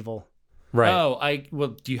stop evil. Right.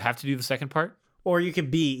 Oh, do you have to do the second part? Or you could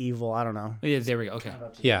be evil. I don't know. Yeah, there we go. Okay.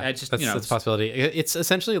 Yeah, I just, that's, you know, that's a possibility. It's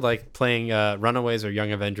essentially like playing Runaways or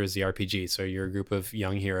Young Avengers, the RPG. So you're a group of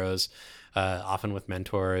young heroes, often with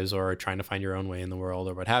mentors or trying to find your own way in the world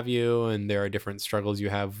or what have you. And there are different struggles you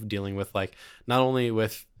have dealing with, like, not only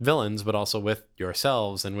with villains, but also with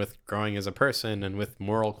yourselves and with growing as a person and with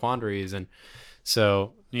moral quandaries. And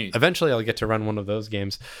so Neat. eventually I'll get to run one of those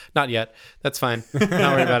games. Not yet. That's fine. Not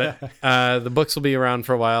worried about it. The books will be around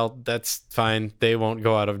for a while. That's fine. They won't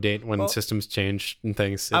go out of date when systems change and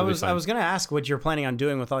things. I It'll be was fine. going to ask what you're planning on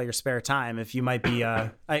doing with all your spare time. If you might be,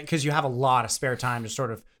 because you have a lot of spare time, just sort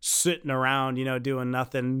of sitting around, doing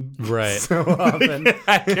nothing. Right. So often.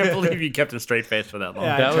 I can't believe you kept a straight face for that long.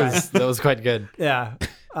 Yeah. That was quite good. Yeah.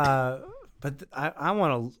 But I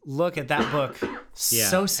want to look at that book.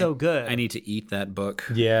 Yeah. So good. I need to eat that book.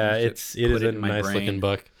 Yeah, it Put is it a in my nice brain. looking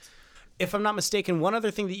book. If I'm not mistaken, one other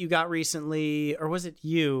thing that you got recently, or was it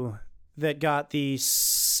you that got the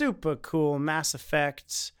super cool Mass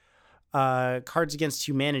Effect Cards Against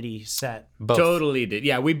Humanity set? Both. Totally did.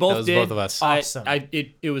 Yeah, we both That was did. both of us. Awesome.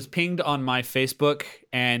 It was pinged on my Facebook,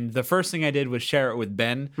 and the first thing I did was share it with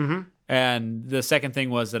Ben. Mm-hmm. And the second thing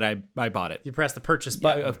was that I bought it. You press the purchase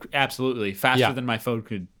button. Absolutely. Faster Yeah. than my phone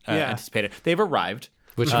could Yeah. anticipate it. They've arrived.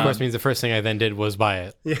 Which of course means the first thing I then did was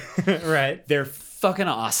buy it. Right. They're fucking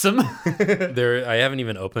awesome. I haven't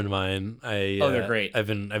even opened mine. They're great. I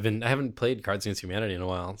haven't played Cards Against Humanity in a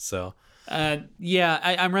while, so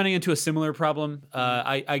I'm running into a similar problem.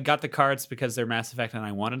 I got the cards because they're Mass Effect and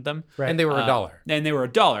I wanted them. Right. and they were $1. And they were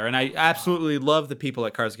 $1. And I absolutely love the people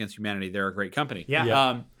at Cards Against Humanity. They're a great company. Yeah.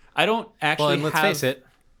 Yeah. I don't actually Well, and let's have... face it,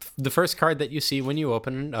 the first card that you see when you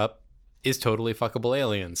open it up is totally fuckable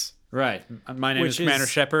aliens. Right. My name Which is Commander is-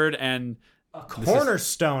 Shepard, and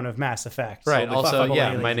Cornerstone of Mass Effect. Right. So the Also, fuckable yeah,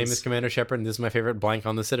 aliens. my name is Commander Shepard, and this is my favorite blank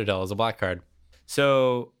on the Citadel as a black card.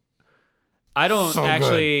 so I don't So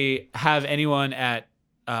actually have anyone at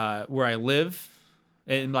where I live,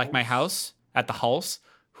 in like my house, at the house,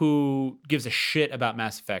 who gives a shit about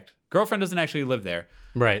Mass Effect. Girlfriend doesn't actually live there.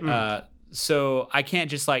 Right. So I can't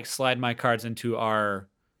just like slide my cards into our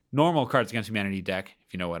normal Cards Against Humanity deck,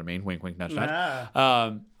 if you know what I mean. Wink, wink, nudge, nudge.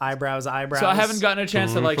 Ah. Eyebrows. So I haven't gotten a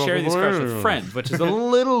chance to like share these cards with friends, which is a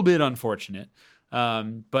little bit unfortunate.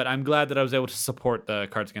 But I'm glad that I was able to support the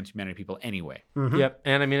Cards Against Humanity people anyway. Yep.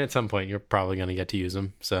 And I mean, at some point, you're probably going to get to use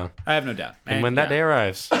them. So, I have no doubt. and when that day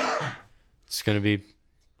arrives, it's going to be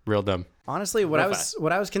real dumb. Honestly, what Real I was fast.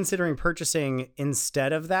 what I was considering purchasing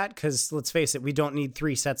instead of that, because let's face it, we don't need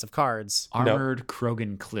 3 sets of cards. Armored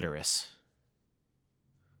Krogan Clitoris.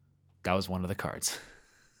 That was one of the cards.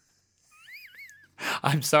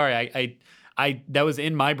 I'm sorry. I that was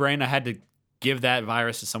in my brain. I had to give that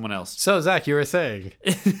virus to someone else. So, Zach, you were saying.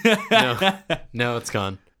 No, it's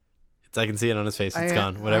gone. I can see it on his face. It's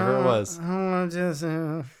gone. Whatever it was.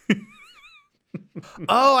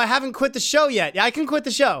 Oh, I haven't quit the show yet. Yeah, I can quit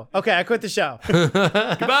the show. Okay, I quit the show.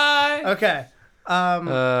 Goodbye. Okay.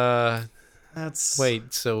 That's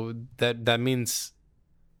Wait, so that means,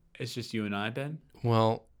 It's just you and I, Ben.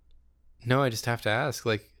 well, no, I just have to ask,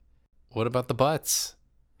 like, what about the butts?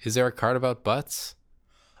 Is there a card about butts?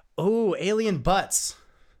 Oh, alien butts.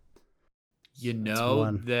 You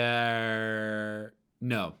know,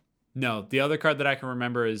 no. The other card that I can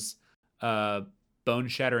remember is bone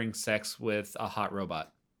shattering sex with a hot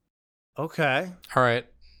robot. Okay. All right.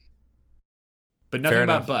 But nothing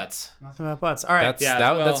about butts. Nothing about butts. All right.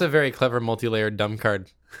 That's a very clever multi-layered dumb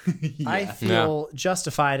card. I feel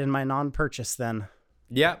justified in my non-purchase then.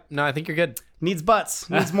 Yeah. No, I think you're good. Needs butts.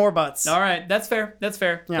 Needs more butts. All right. That's fair.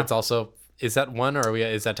 Yeah. It's also, is that one or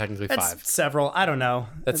is that technically five? It's several. I don't know.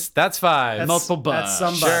 That's five. Multiple butts.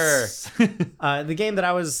 That's some butts. Sure. The game that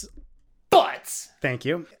I was... Butts. Thank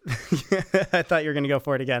you. I thought you were going to go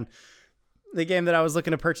for it again. The game that I was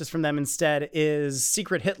looking to purchase from them instead is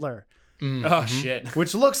Secret Hitler. Oh, shit.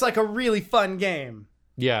 Which looks like a really fun game.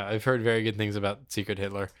 Yeah, I've heard very good things about Secret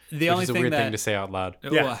Hitler. The only which is a thing weird that, thing to say out loud.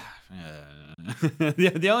 Yeah.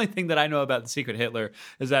 The only thing that I know about the Secret Hitler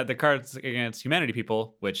is that the Cards Against Humanity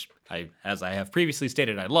people, which as I have previously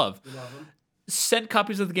stated, I love, sent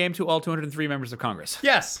copies of the game to all 203 members of Congress.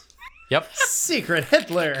 Yes. Yep. Secret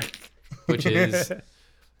Hitler. Which is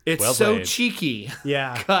it's well so played. cheeky.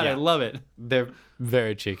 Yeah. God, I love it. They're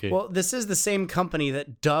very cheeky. Well, this is the same company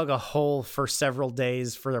that dug a hole for several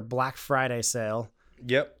days for their Black Friday sale.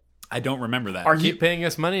 Yep. I don't remember that. Keep paying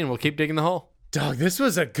us money and we'll keep digging the hole. Doug, this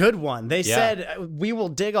was a good one. They said, we will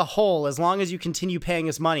dig a hole as long as you continue paying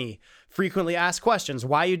us money. Frequently asked questions.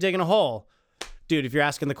 Why are you digging a hole? Dude, if you're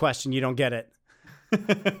asking the question, you don't get it.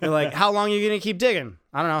 They're like, how long are you going to keep digging?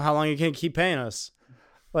 I don't know. How long are you going to keep paying us?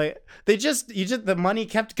 Like, the money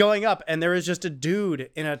kept going up, and there was just a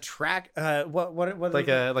dude in a track, what like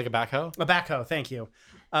a backhoe? A backhoe, thank you.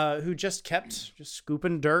 Who just kept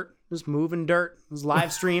scooping dirt, just moving dirt. It was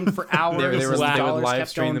live streamed for hours. They would live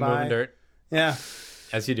stream the moving dirt. Yeah.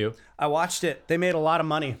 As you do. I watched it. They made a lot of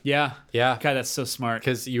money. Yeah. Yeah. God, that's so smart.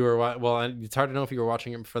 Because you were, it's hard to know if you were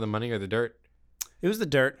watching it for the money or the dirt. It was the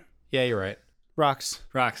dirt. Yeah, you're right. Rocks.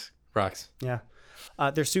 Yeah.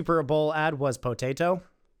 Their Super Bowl ad was potato.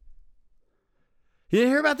 You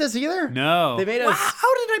didn't hear about this either? No. They made How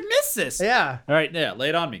did I miss this? Yeah. All right, lay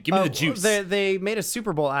it on me. Give me the juice. They made a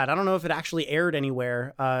Super Bowl ad. I don't know if it actually aired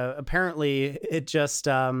anywhere. Apparently, it just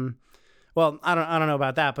I don't know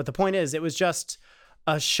about that. But the point is, it was just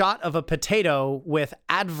a shot of a potato with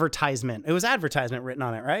advertisement. It was advertisement written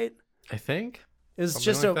on it, right? I think. It was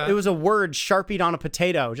it was a word sharpied on a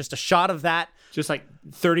potato. Just a shot of that. Just like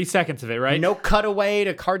 30 seconds of it, right? No cutaway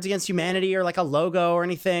to Cards Against Humanity or like a logo or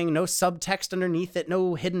anything. No subtext underneath it.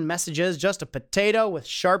 No hidden messages. Just a potato with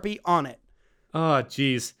Sharpie on it. Oh,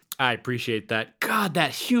 geez. I appreciate that. God,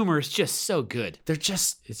 that humor is just so good. They're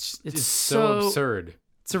just... It's so absurd.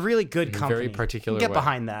 It's a really good company. Very particular Get way.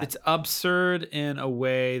 behind that. It's absurd in a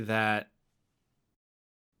way that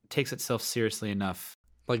takes itself seriously enough.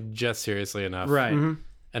 Like, just seriously enough. Right. Mm-hmm.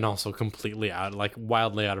 And also completely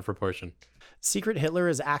wildly out of proportion. Secret Hitler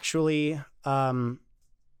is actually a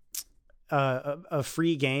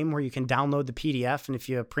free game where you can download the PDF, and if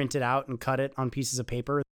you print it out and cut it on pieces of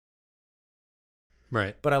paper.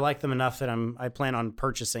 Right. But I like them enough that I plan on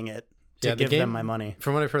purchasing it to give them my money.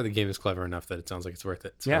 From what I've heard, the game is clever enough that it sounds like it's worth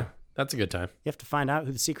it. So yeah. That's a good time. You have to find out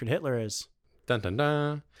who the Secret Hitler is. Dun, dun,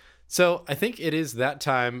 dun. So I think it is that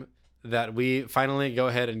time that we finally go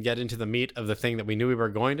ahead and get into the meat of the thing that we knew we were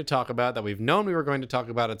going to talk about, that we've known we were going to talk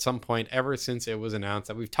about at some point ever since it was announced,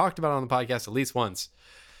 that we've talked about on the podcast at least once.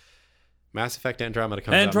 Mass Effect Andromeda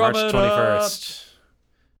comes out March 21st.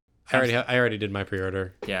 I already did my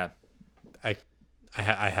pre-order. Yeah. I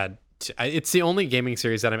had to, it's the only gaming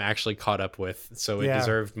series that I'm actually caught up with, so it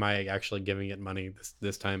deserved my actually giving it money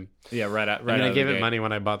this time. Yeah, right. I gave it money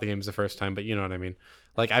when I bought the games the first time, but you know what I mean.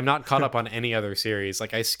 Like, I'm not caught up on any other series.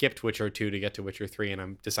 Like, I skipped Witcher 2 to get to Witcher 3, and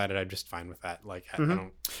I'm decided I'm just fine with that. Like, I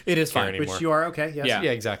don't. It is care fine. anymore. Which you are okay. Yes. Yeah.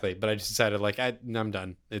 Yeah, exactly. But I just decided, like, I'm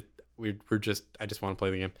done. I just want to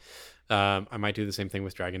play the game. I might do the same thing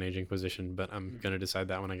with Dragon Age Inquisition, but I'm gonna decide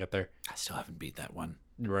that when I get there. I still haven't beat that one.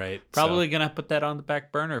 Right. Probably gonna put that on the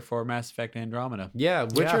back burner for Mass Effect Andromeda. Yeah,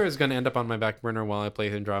 Witcher is gonna end up on my back burner while I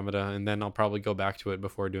play Andromeda, and then I'll probably go back to it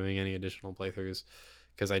before doing any additional playthroughs,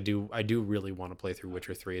 because I do really want to play through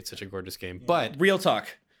Witcher 3. It's such a gorgeous game. Yeah. But real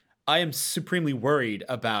talk, I am supremely worried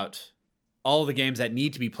about all the games that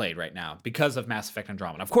need to be played right now because of Mass Effect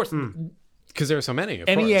Andromeda. Of course. Because there are so many.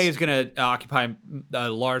 NEA is going to occupy a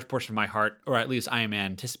large portion of my heart, or at least I am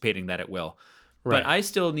anticipating that it will. Right. But I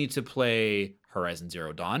still need to play Horizon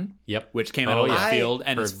Zero Dawn. Yep. Which came out of left field,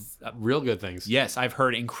 and it's real good things. Yes, I've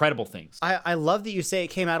heard incredible things. I love that you say it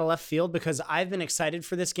came out of left field, because I've been excited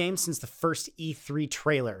for this game since the first E3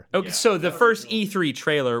 trailer. Okay, so the first E3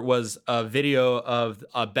 trailer was a video of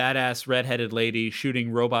a badass redheaded lady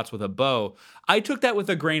shooting robots with a bow. I took that with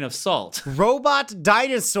a grain of salt. Robot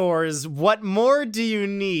dinosaurs. What more do you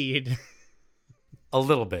need? A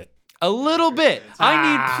little bit. A little bit.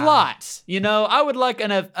 I need plot. You know, I would like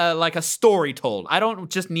a story told. I don't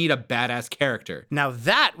just need a badass character. Now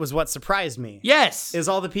that was what surprised me. Yes. Is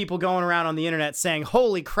all the people going around on the internet saying,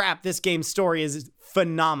 "Holy crap, this game's story is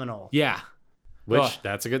phenomenal." Yeah. Which,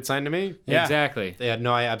 that's a good sign to me. Yeah. Exactly. Yeah,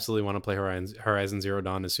 no, I absolutely want to play Horizon Zero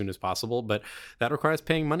Dawn as soon as possible, but that requires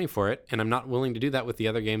paying money for it, and I'm not willing to do that with the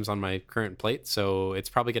other games on my current plate, so it's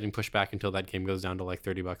probably getting pushed back until that game goes down to like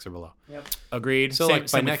 $30 or below. Yep. Agreed. So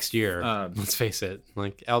by next year, let's face it,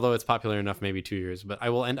 like although it's popular enough, maybe 2 years, but I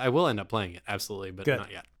will end up playing it, absolutely, but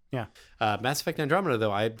not yet. Yeah. Mass Effect Andromeda,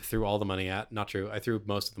 though, I threw all the money at. Not true. I threw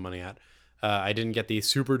most of the money at. I didn't get the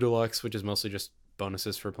Super Deluxe, which is mostly just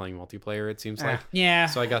bonuses for playing multiplayer, it seems like. Yeah.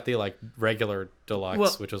 So I got the like regular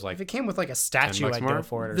deluxe, which was like, if it came with like a statue, I'd go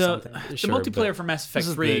for it or something. The Sure, multiplayer for Mass Effect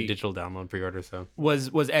 3 the digital download pre-order, so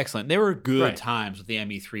was excellent. There were good times with the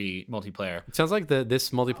ME3 multiplayer. it sounds like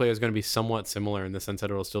this multiplayer is going to be somewhat similar in the sense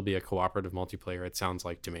that it'll still be a cooperative multiplayer, it sounds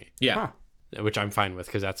like to me. Yeah. Which I'm fine with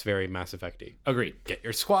because that's very Mass Effect-y. Agreed. Get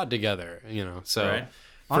your squad together, so Right.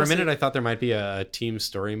 For honestly, a minute I thought there might be a team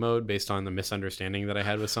story mode based on the misunderstanding that I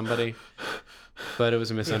had with somebody. But it was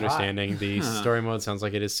a misunderstanding. The story mode sounds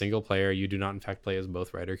like it is single player. You do not, in fact, play as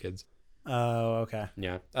both Ryder kids. Oh, okay.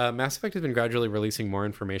 Yeah. Mass Effect has been gradually releasing more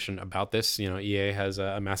information about this. You know, EA has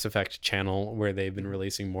a Mass Effect channel where they've been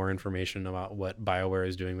releasing more information about what BioWare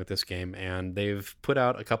is doing with this game. And they've put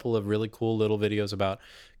out a couple of really cool little videos about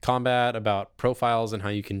combat, about profiles, and how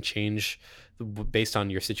you can change based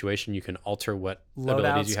on your situation. You can alter what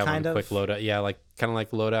abilities you have on quick loadout. Yeah, like kind of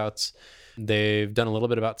like loadouts. They've done a little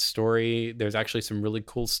bit about story. There's actually some really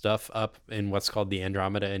cool stuff up in what's called the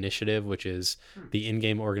Andromeda Initiative, which is the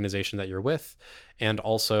in-game organization that you're with, and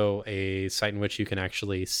also a site in which you can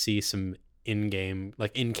actually see some in-game,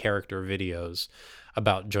 like in-character videos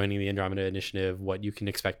about joining the Andromeda Initiative, what you can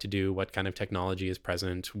expect to do, what kind of technology is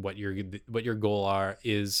present, what your goal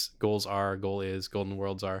is, Golden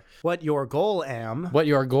Worlds are. What your goal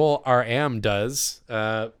does.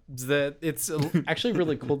 That it's actually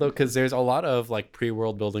really cool though, because there's a lot of like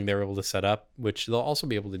pre-world building they're able to set up, which they'll also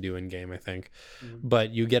be able to do in game, I think.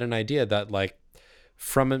 But you get an idea that like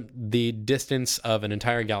from the distance of an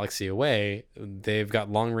entire galaxy away, they've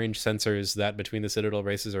got long-range sensors that between the Citadel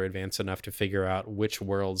races are advanced enough to figure out which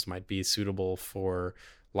worlds might be suitable for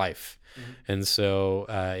life. And so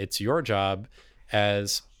it's your job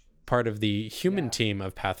as part of the human team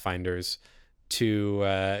of Pathfinders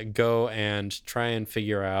to go and try and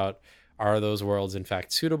figure out, are those worlds in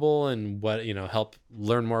fact suitable, and what, help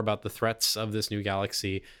learn more about the threats of this new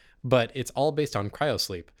galaxy. But it's all based on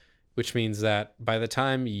cryosleep, which means that by the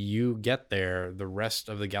time you get there, the rest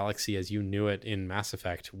of the galaxy as you knew it in Mass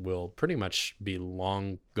Effect will pretty much be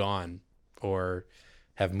long gone or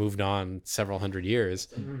have moved on several hundred years.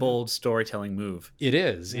 Bold storytelling move. It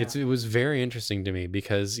is. Yeah. It was very interesting to me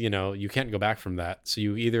because, you can't go back from that. So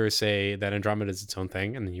you either say that Andromeda is its own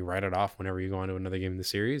thing and then you write it off whenever you go on to another game in the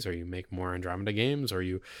series, or you make more Andromeda games, or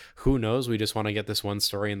who knows, we just want to get this one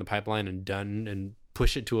story in the pipeline and done and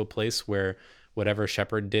push it to a place where whatever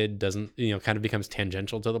Shepard did doesn't, kind of becomes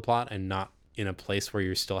tangential to the plot and not in a place where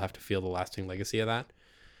you still have to feel the lasting legacy of that.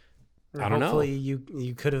 I don't know. Hopefully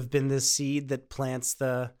you could have been this seed that plants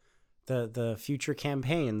the future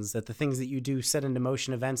campaigns, that the things that you do set into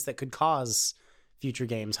motion events that could cause future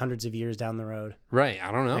games hundreds of years down the road. Right. I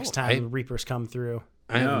don't know. Next time Reapers come through.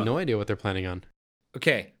 I have no idea what they're planning on.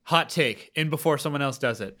 Okay. Hot take. In before someone else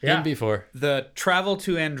does it. Yeah. In before. The travel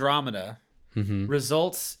to Andromeda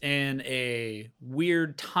results in a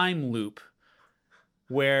weird time loop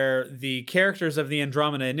where the characters of the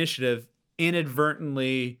Andromeda Initiative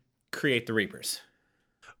inadvertently create the Reapers.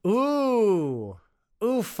 Ooh,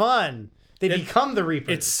 fun. They become the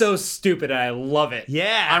Reapers. It's so stupid. I love it.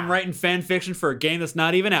 Yeah. I'm writing fan fiction for a game that's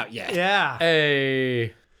not even out yet. Yeah.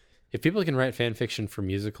 Hey. If people can write fan fiction for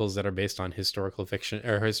musicals that are based on historical fiction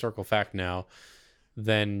or historical fact now,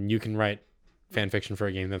 then you can write fan fiction for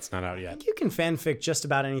a game that's not out yet. I think you can fanfic just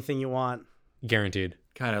about anything you want. Guaranteed.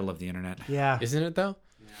 God, I love the internet. Yeah. Isn't it though?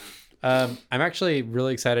 Yeah. I'm actually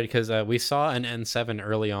really excited because we saw an N7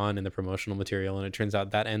 early on in the promotional material, and it turns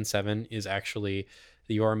out that N7 is actually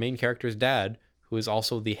your main character's dad, who is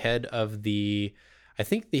also the head of the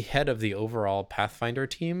overall Pathfinder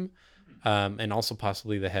team, and also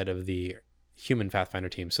possibly the head of the human Pathfinder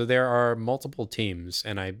team. So there are multiple teams,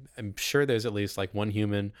 and I'm sure there's at least like one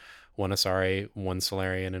human, one Asari, one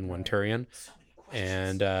Solarian, and one Turian.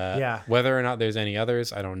 And whether or not there's any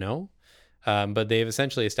others, I don't know. But they've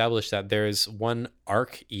essentially established that there's one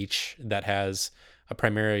arc each that has a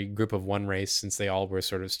primary group of one race, since they all were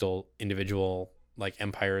sort of still individual like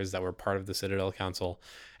empires that were part of the Citadel Council.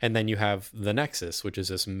 And then you have the Nexus, which is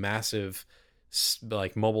this massive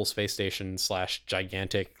like mobile space station /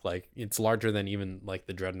 gigantic, like it's larger than even like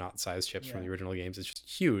the Dreadnought size ships from the original games. It's just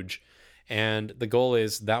huge. And the goal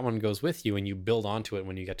is that one goes with you and you build onto it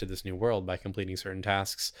when you get to this new world by completing certain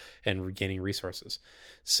tasks and gaining resources.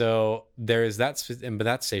 So there is that, but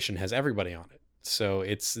that station has everybody on it. So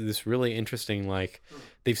it's this really interesting, like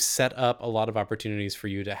they've set up a lot of opportunities for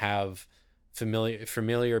you to have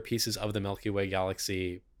familiar pieces of the Milky Way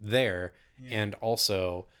galaxy there, and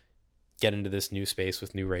also get into this new space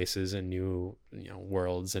with new races and new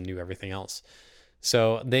worlds and new everything else.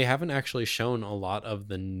 So they haven't actually shown a lot of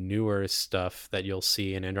the newer stuff that you'll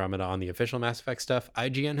see in Andromeda on the official Mass Effect stuff.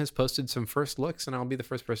 IGN has posted some first looks, and I'll be the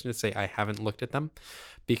first person to say I haven't looked at them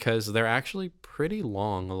because they're actually pretty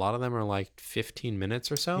long. A lot of them are like 15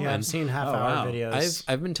 minutes or so. Yeah, I've seen half-hour videos.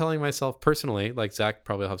 I've been telling myself personally, like Zach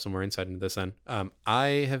probably will have some more insight into this then.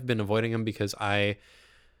 I have been avoiding them because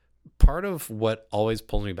part of what always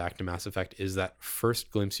pulls me back to Mass Effect is that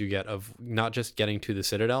first glimpse you get of not just getting to the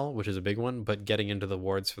Citadel, which is a big one, but getting into the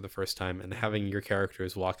wards for the first time and having your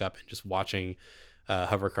characters walk up and just watching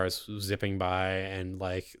hover cars zipping by and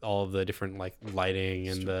like all of the different like lighting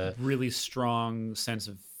and the really strong sense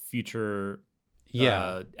of future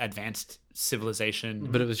advanced civilization.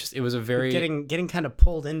 But it was a very getting kind of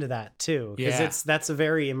pulled into that too, because Yeah. that's a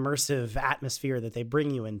very immersive atmosphere that they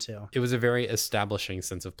bring you into. It was a very establishing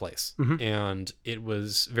sense of place. And it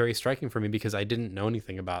was very striking for me because I didn't know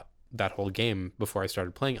anything about that whole game before I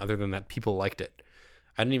started playing, other than that people liked it.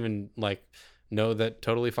 I didn't even like know that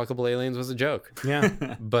Totally Fuckable Aliens was a joke.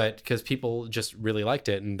 Yeah. But because people just really liked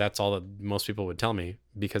it, and that's all that most people would tell me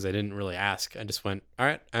because I didn't really ask. I just went, all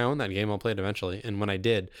right, I own that game, I'll play it eventually. And when I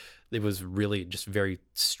did, it was really just very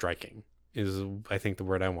striking is I think the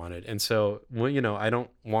word I wanted. And so, well, I don't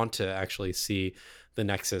want to actually see the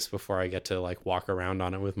Nexus before I get to like walk around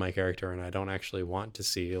on it with my character, and I don't actually want to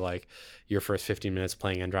see like your first 15 minutes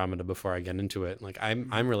playing Andromeda before I get into it. Like I'm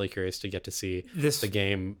really curious to get to see the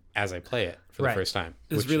game as I play it for the first time.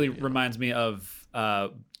 This really reminds me of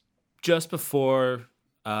just before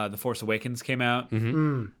The Force Awakens came out.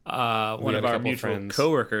 One of our mutual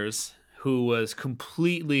coworkers who was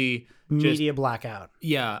completely media blackout.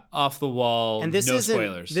 Yeah, off the wall. And this no isn't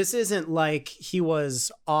spoilers. This isn't like he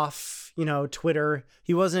was off, Twitter.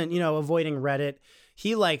 He wasn't, avoiding Reddit.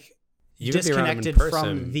 He like disconnected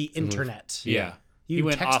from the internet. Yeah. You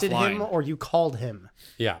went texted offline. him or you called him.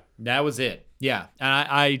 Yeah. That was it. Yeah. And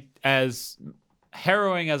I as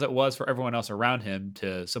harrowing as it was for everyone else around him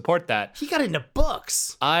to support that, He got into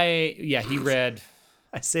books. he read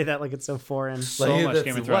I say that like it's so foreign. so much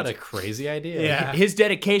Game of Thrones. What a crazy idea. Yeah. His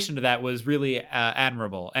dedication to that was really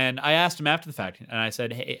admirable. And I asked him after the fact, and I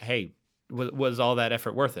said, hey, was all that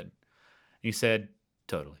effort worth it? And he said,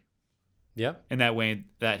 totally. Yeah. In that way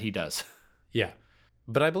that he does. Yeah.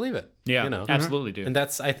 But I believe it. Yeah, absolutely do. And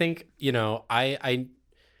that's, I think, I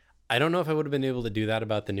don't know if I would have been able to do that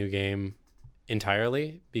about the new game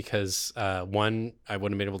entirely because one, I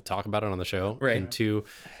wouldn't have been able to talk about it on the show. Right. And two,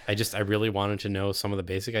 I really wanted to know some of the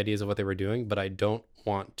basic ideas of what they were doing, but I don't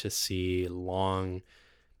want to see long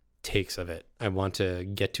takes of it. I want to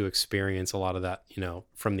get to experience a lot of that,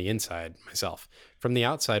 from the inside myself. From the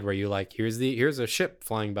outside, where you like, here's a ship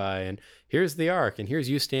flying by, and here's the Ark, and here's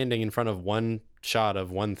you standing in front of one shot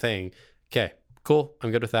of one thing. Okay, cool.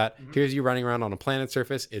 I'm good with that. Here's you running around on a planet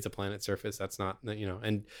surface. It's a planet surface. That's not,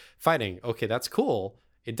 and fighting. Okay, that's cool.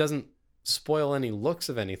 It doesn't spoil any looks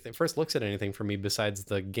at anything for me besides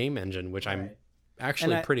the game engine, which I'm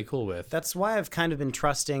actually pretty cool with. That's why I've kind of been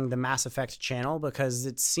trusting the Mass Effect channel, because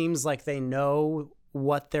it seems like they know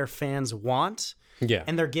what their fans want. Yeah.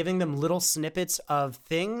 And they're giving them little snippets of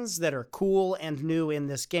things that are cool and new in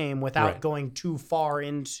this game without going too far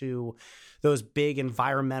into those big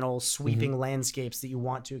environmental sweeping landscapes that you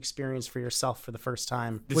want to experience for yourself for the first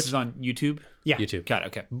time. This is on YouTube? Yeah. YouTube. Got it,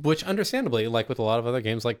 okay. Which understandably, like with a lot of other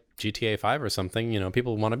games like GTA 5 or something,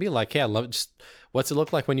 people want to be like, hey, I love just what's it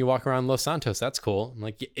look like when you walk around Los Santos? That's cool. I'm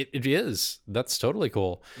like, it is. That's totally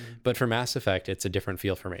cool. But for Mass Effect, it's a different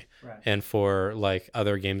feel for me. Right. And for like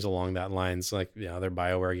other games along that lines, like other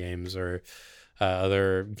BioWare games or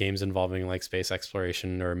other games involving like space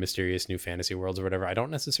exploration or mysterious new fantasy worlds or whatever, I don't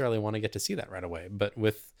necessarily want to get to see that right away. But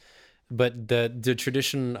the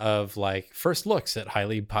tradition of like first looks at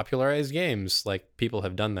highly popularized games, like people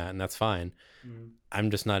have done that, and that's fine. I'm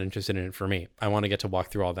just not interested in it for me. I want to get to walk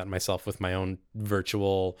through all that myself with my own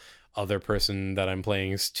virtual other person that I'm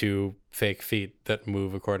playing's two fake feet that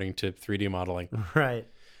move according to 3D modeling. Right.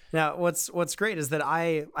 Now, what's great is that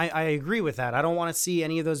I agree with that. I don't want to see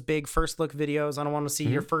any of those big first look videos. I don't want to see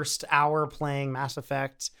your first hour playing Mass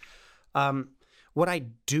Effect. What I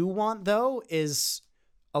do want, though, is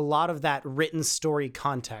a lot of that written story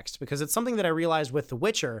context, because it's something that I realized with The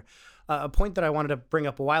Witcher. A point that I wanted to bring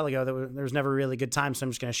up a while ago that there was never a really good time, so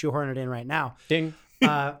I'm just going to shoehorn it in right now. Ding.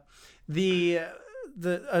 A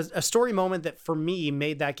story moment that for me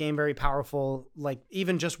made that game very powerful, like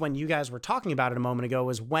even just when you guys were talking about it a moment ago,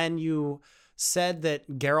 was when you said that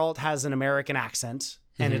Geralt has an American accent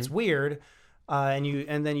and it's weird.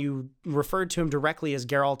 And then you referred to him directly as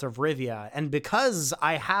Geralt of Rivia. And because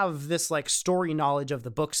I have this like story knowledge of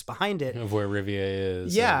the books behind it, of where Rivia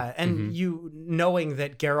is. Yeah. And you knowing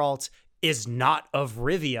that Geralt is not of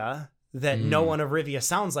Rivia, that no one of Rivia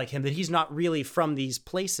sounds like him, that he's not really from these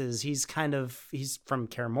places. He's from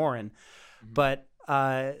Kaer Morhen. But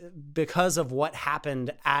because of what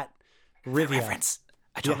happened at Rivia. Reference.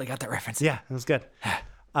 I totally got that reference. Yeah, it was good.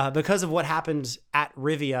 Because of what happened at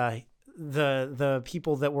Rivia, the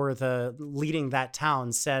people that were leading that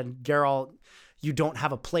town said, Geralt, you don't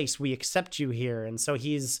have a place. We accept you here. And so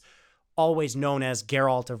he's always known as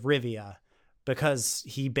Geralt of Rivia because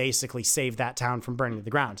he basically saved that town from burning to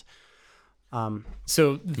the ground.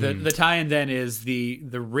 So the tie-in then is the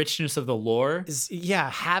richness of the lore.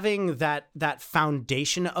 Having that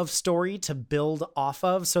foundation of story to build off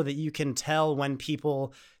of, so that you can tell when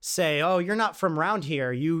people say, "Oh, you're not from around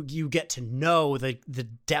here." You get to know the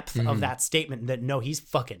depth of that statement. That no, he's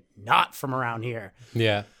fucking not from around here.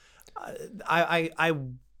 Yeah, I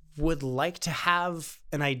would like to have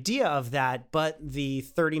an idea of that, but the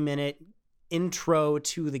 30-minute intro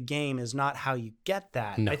to the game is not how you get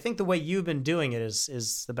that. No. I think the way you've been doing it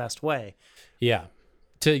is the best way. Yeah.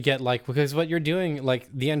 To get because what you're doing,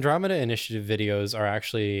 the Andromeda Initiative videos are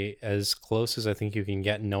actually as close as I think you can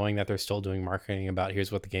get, knowing that they're still doing marketing about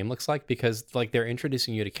here's what the game looks like, because they're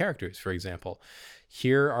introducing you to characters. For example,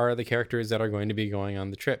 here are the characters that are going to be going on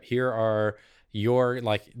the trip. Here are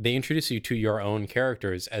they introduce you to your own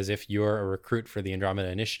characters as if you're a recruit for the Andromeda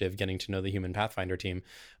Initiative, getting to know the human Pathfinder team.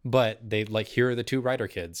 But they here are the two writer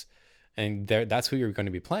kids, and that's who you're going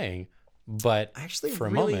to be playing. But actually, for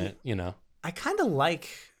a moment, I kind of like,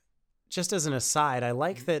 just as an aside, I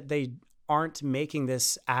like that they aren't making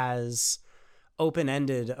this as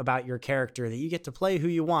open-ended about your character, that you get to play who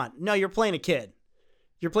you want. No, you're playing a kid.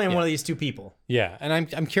 You're playing one of these two people. Yeah, and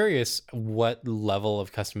I'm curious what level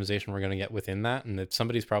of customization we're going to get within that, and if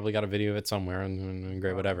somebody's probably got a video of it somewhere, and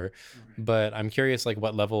great, whatever. Right. But I'm curious,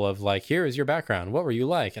 what level of here is your background, what were you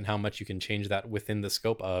like, and how much you can change that within the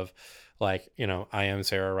scope of, I am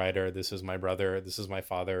Sarah Ryder, this is my brother, this is my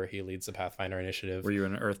father, he leads the Pathfinder Initiative. Were you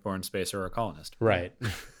an Earthborn spacer or a colonist? Right.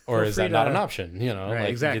 Or is that not an option? Right,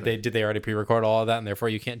 exactly. Did they already pre-record all of that, and therefore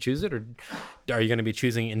you can't choose it? Or are you going to be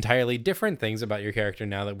choosing entirely different things about your character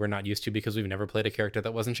now that we're not used to, because we've never played a character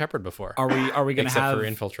that wasn't Shepard before? Are we going to have...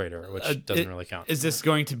 Except for Infiltrator, which doesn't really count. Is this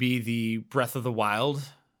going to be the Breath of the Wild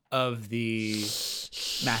of the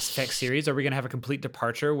Mass Effect series? Are we going to have a complete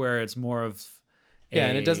departure where it's more of...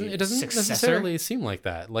 and it doesn't necessarily seem like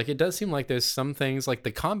that. It does seem like there's some things,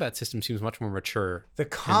 the combat system seems much more mature. The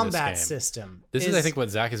combat system. This is, I think, what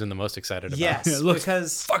Zach has been the most excited about. Yes, it looks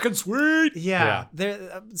because fucking sweet. Yeah.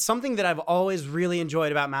 Something that I've always really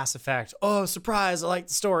enjoyed about Mass Effect. Oh, surprise! I like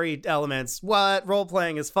the story elements. What? Role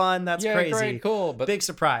playing is fun. That's crazy. Great, cool. But big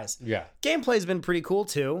surprise. Yeah. Gameplay's been pretty cool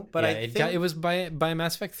too. But it was by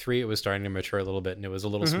Mass Effect 3, it was starting to mature a little bit, and it was a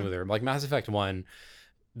little smoother. Mass Effect 1.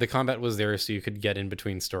 The combat was there so you could get in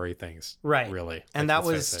between story things. Right. Really. And that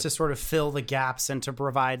was to sort of fill the gaps and to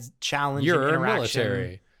provide challenging interaction.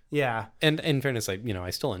 Military. Yeah. And in fairness, I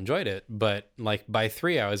still enjoyed it, but by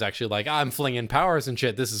 3, I was actually I'm flinging powers and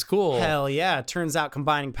shit. This is cool. Hell yeah. It turns out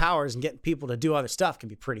combining powers and getting people to do other stuff can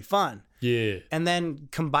be pretty fun. Yeah. And then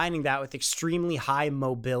combining that with extremely high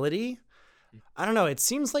mobility. I don't know. It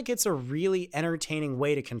seems like it's a really entertaining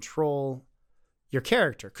way to control your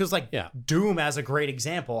character, because Doom as a great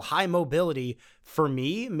example, high mobility for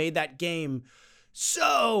me made that game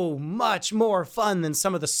so much more fun than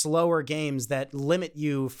some of the slower games that limit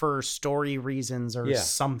you for story reasons or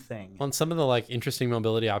something. On some of the interesting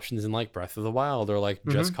mobility options in Breath of the Wild or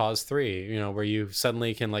Just Cause 3, where you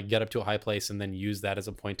suddenly can get up to a high place and then use that as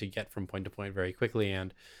a point to get from point to point very quickly,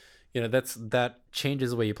 and that changes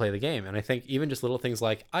the way you play the game. And I think even just little things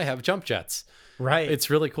like I have jump jets. Right. It's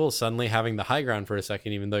really cool suddenly having the high ground for a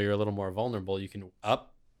second, even though you're a little more vulnerable. You can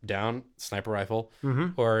up, down, sniper rifle,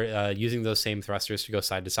 or using those same thrusters to go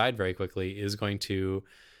side to side very quickly is going to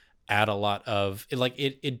add a lot of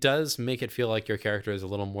it does make it feel like your character is a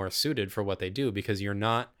little more suited for what they do, because you're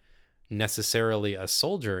not necessarily a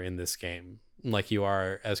soldier in this game. like you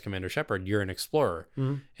are as Commander Shepard, you're an explorer.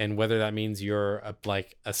 And whether that means you're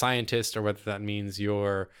a scientist, or whether that means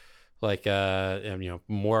you're like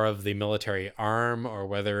more of the military arm, or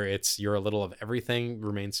whether you're a little of everything,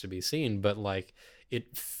 remains to be seen. But like,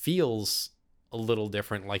 it feels a little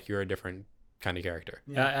different, like you're a different kind of character.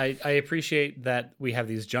 Yeah. I appreciate that we have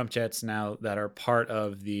these jump jets now that are part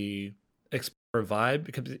of the explorer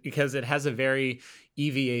vibe, because it has a very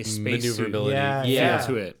EVA space maneuverability Yeah.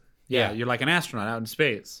 feel to it. Yeah, you're like an astronaut out in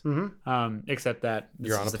space. Except that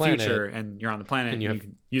You're on is a the planet, future, and you're on the planet, and you have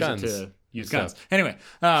can use guns it to use and guns. stuff. Anyway,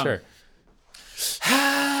 Sure.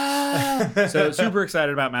 So super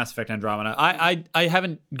excited about Mass Effect Andromeda. I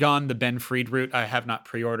haven't gone the Ben Fried route. I have not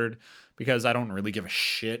pre-ordered because I don't really give a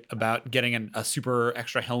shit about getting a super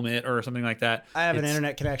extra helmet or something like that. I have an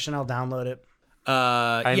internet connection. I'll download it.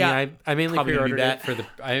 I mainly probably gonna do pre-ordered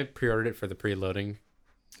that. I pre-ordered it for the preloading.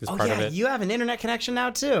 Oh Part yeah, of it. you have an internet connection now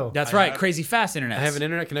too. That's right. Crazy fast internet. I have an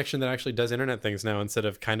internet connection that actually does internet things now, instead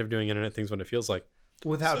of kind of doing internet things when it feels like.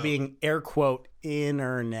 Without being air quote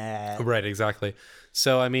internet. Right, exactly.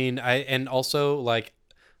 So I mean, and also like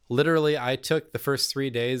literally I took the first 3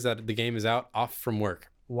 days that the game is out off from work.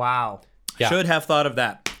 Wow. Yeah. Should have thought of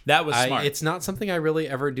that. That was smart. It's not something I really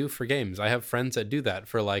ever do for games. I have friends that do that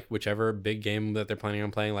for like whichever big game that they're planning on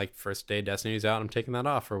playing, like first day Destiny's out, I'm taking that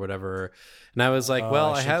off or whatever. And I was like,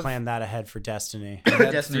 well, I should have plan that ahead for Destiny. I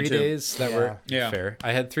had Destiny 3 too. days that were Yeah. fair.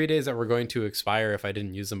 I had 3 days that were going to expire if I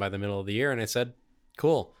didn't use them by the middle of the year. And I said,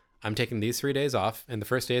 cool, I'm taking these 3 days off. And the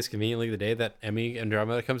first day is conveniently the day that Emmy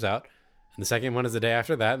Andromeda comes out. And the second one is the day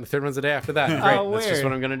after that. And the third one's the day after that. Great. That's just weird.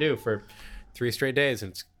 what I'm going to do for 3 straight days.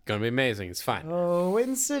 And it's going to be amazing. It's fine.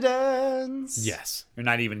 Coincidence. Yes. You're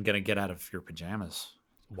not even going to get out of your pajamas.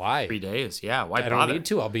 Why? 3 days. Yeah. Why I don't bother? need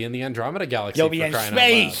to. I'll be in the Andromeda Galaxy. You'll be for in crying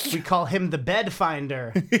space. We call him the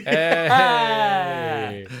Bedfinder. Out loud.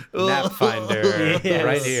 Hey, Nap Finder, Yes.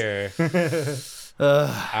 right here.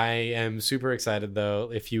 I am super excited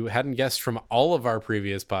though. If you hadn't guessed from all of our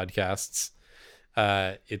previous podcasts,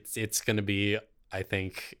 it's going to be, I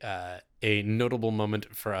think, a notable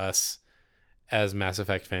moment for us as Mass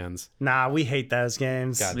Effect fans. Nah, we hate those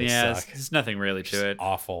games. God, they Yeah, suck. there's nothing really to it.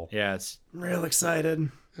 Awful. Yeah, it's Real excited.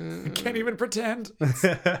 can't even pretend.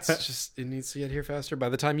 It's just, it needs to get here faster. By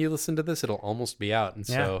the time you listen to this, it'll almost be out. And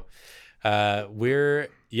so we're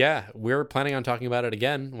planning on talking about it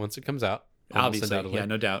again once it comes out. almost Obviously, undoubtedly. yeah,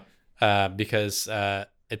 no doubt. Because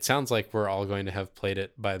it sounds like we're all going to have played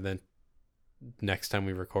it by the next time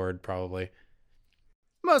we record, probably.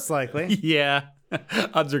 Most likely. Yeah,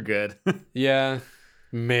 odds are good. Yeah,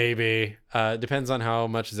 maybe. Depends on how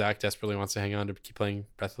much Zach desperately wants to hang on to keep playing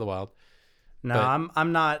Breath of the Wild. No, But-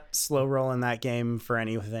 I'm not slow rolling that game for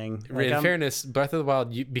anything. Like, In I'm- fairness, Breath of the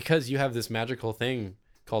Wild, because you have this magical thing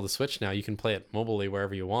called the Switch now, you can play it mobily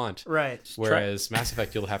wherever you want. Right. Whereas Mass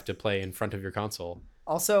Effect, you'll have to play in front of your console.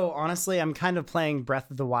 Also, honestly, I'm kind of playing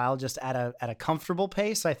Breath of the Wild just at a comfortable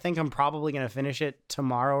pace. I think I'm probably going to finish it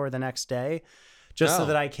tomorrow or the next day, just so Oh.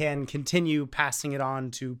 that I can continue passing it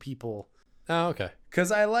on to people. Oh, okay.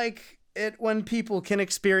 Because I like it when people can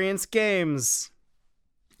experience games.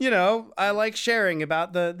 You know, I like sharing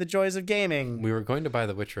about the joys of gaming. We were going to buy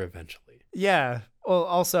The Witcher eventually. Yeah. Well,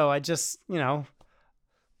 also, I just,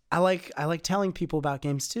 I like telling people about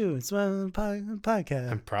games too. It's a podcast.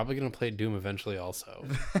 I'm probably going to play Doom eventually also.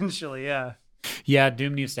 Eventually, yeah. Yeah,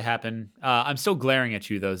 Doom needs to happen. I'm still glaring at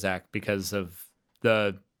you though, Zach, because of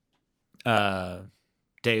the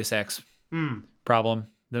Deus Ex problem.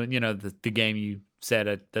 The game you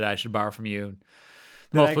said that I should borrow from you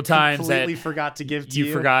multiple times that completely forgot to give to you.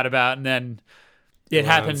 you forgot about, and then it Went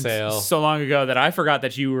on happened sale. so long ago that I forgot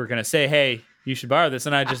that you were going to say, "Hey, you should borrow this,"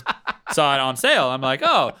 and I just saw it on sale. I'm like,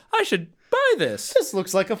 "Oh, I should buy this." This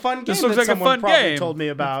looks like a fun game. This looks that like a someone fun probably game. told me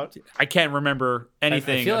about. I can't remember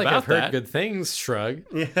anything I feel like about I've heard that good things. Shrug.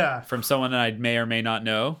 Yeah. from someone that I may or may not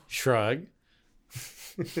know. Shrug.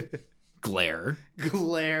 Glare.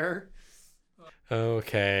 Glare.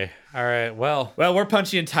 Okay. All right. Well, Well, we're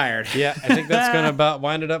punchy and tired. yeah, I think that's going to about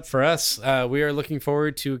wind it up for us. We are looking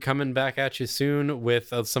forward to coming back at you soon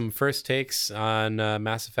with some first takes on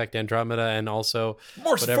Mass Effect Andromeda, and also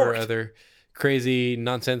More whatever support. other crazy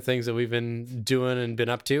nonsense things that we've been doing and been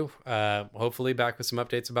up to. Hopefully back with some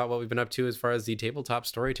updates about what we've been up to as far as the tabletop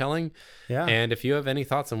storytelling. Yeah. And if you have any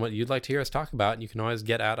thoughts on what you'd like to hear us talk about, you can always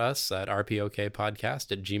get at us at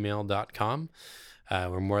rpokpodcast@gmail.com.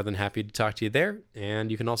 We're more than happy to talk to you there. And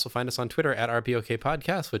you can also find us on Twitter at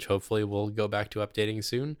rpokpodcast, which hopefully we'll go back to updating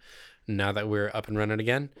soon now that we're up and running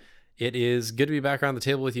again. It is good to be back around the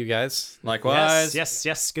table with you guys. Likewise.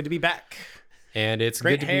 Yes. Good to be back. And it's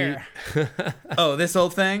Great good to hair. be. Oh, this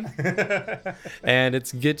old thing. And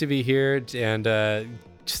it's good to be here and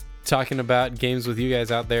just talking about games with you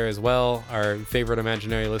guys out there as well, our favorite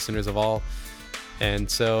imaginary listeners of all. And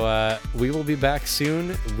so we will be back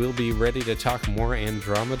soon. We'll be ready to talk more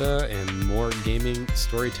Andromeda and more gaming,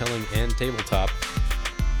 storytelling, and tabletop.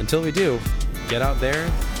 Until we do, get out there,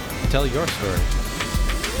 tell your story.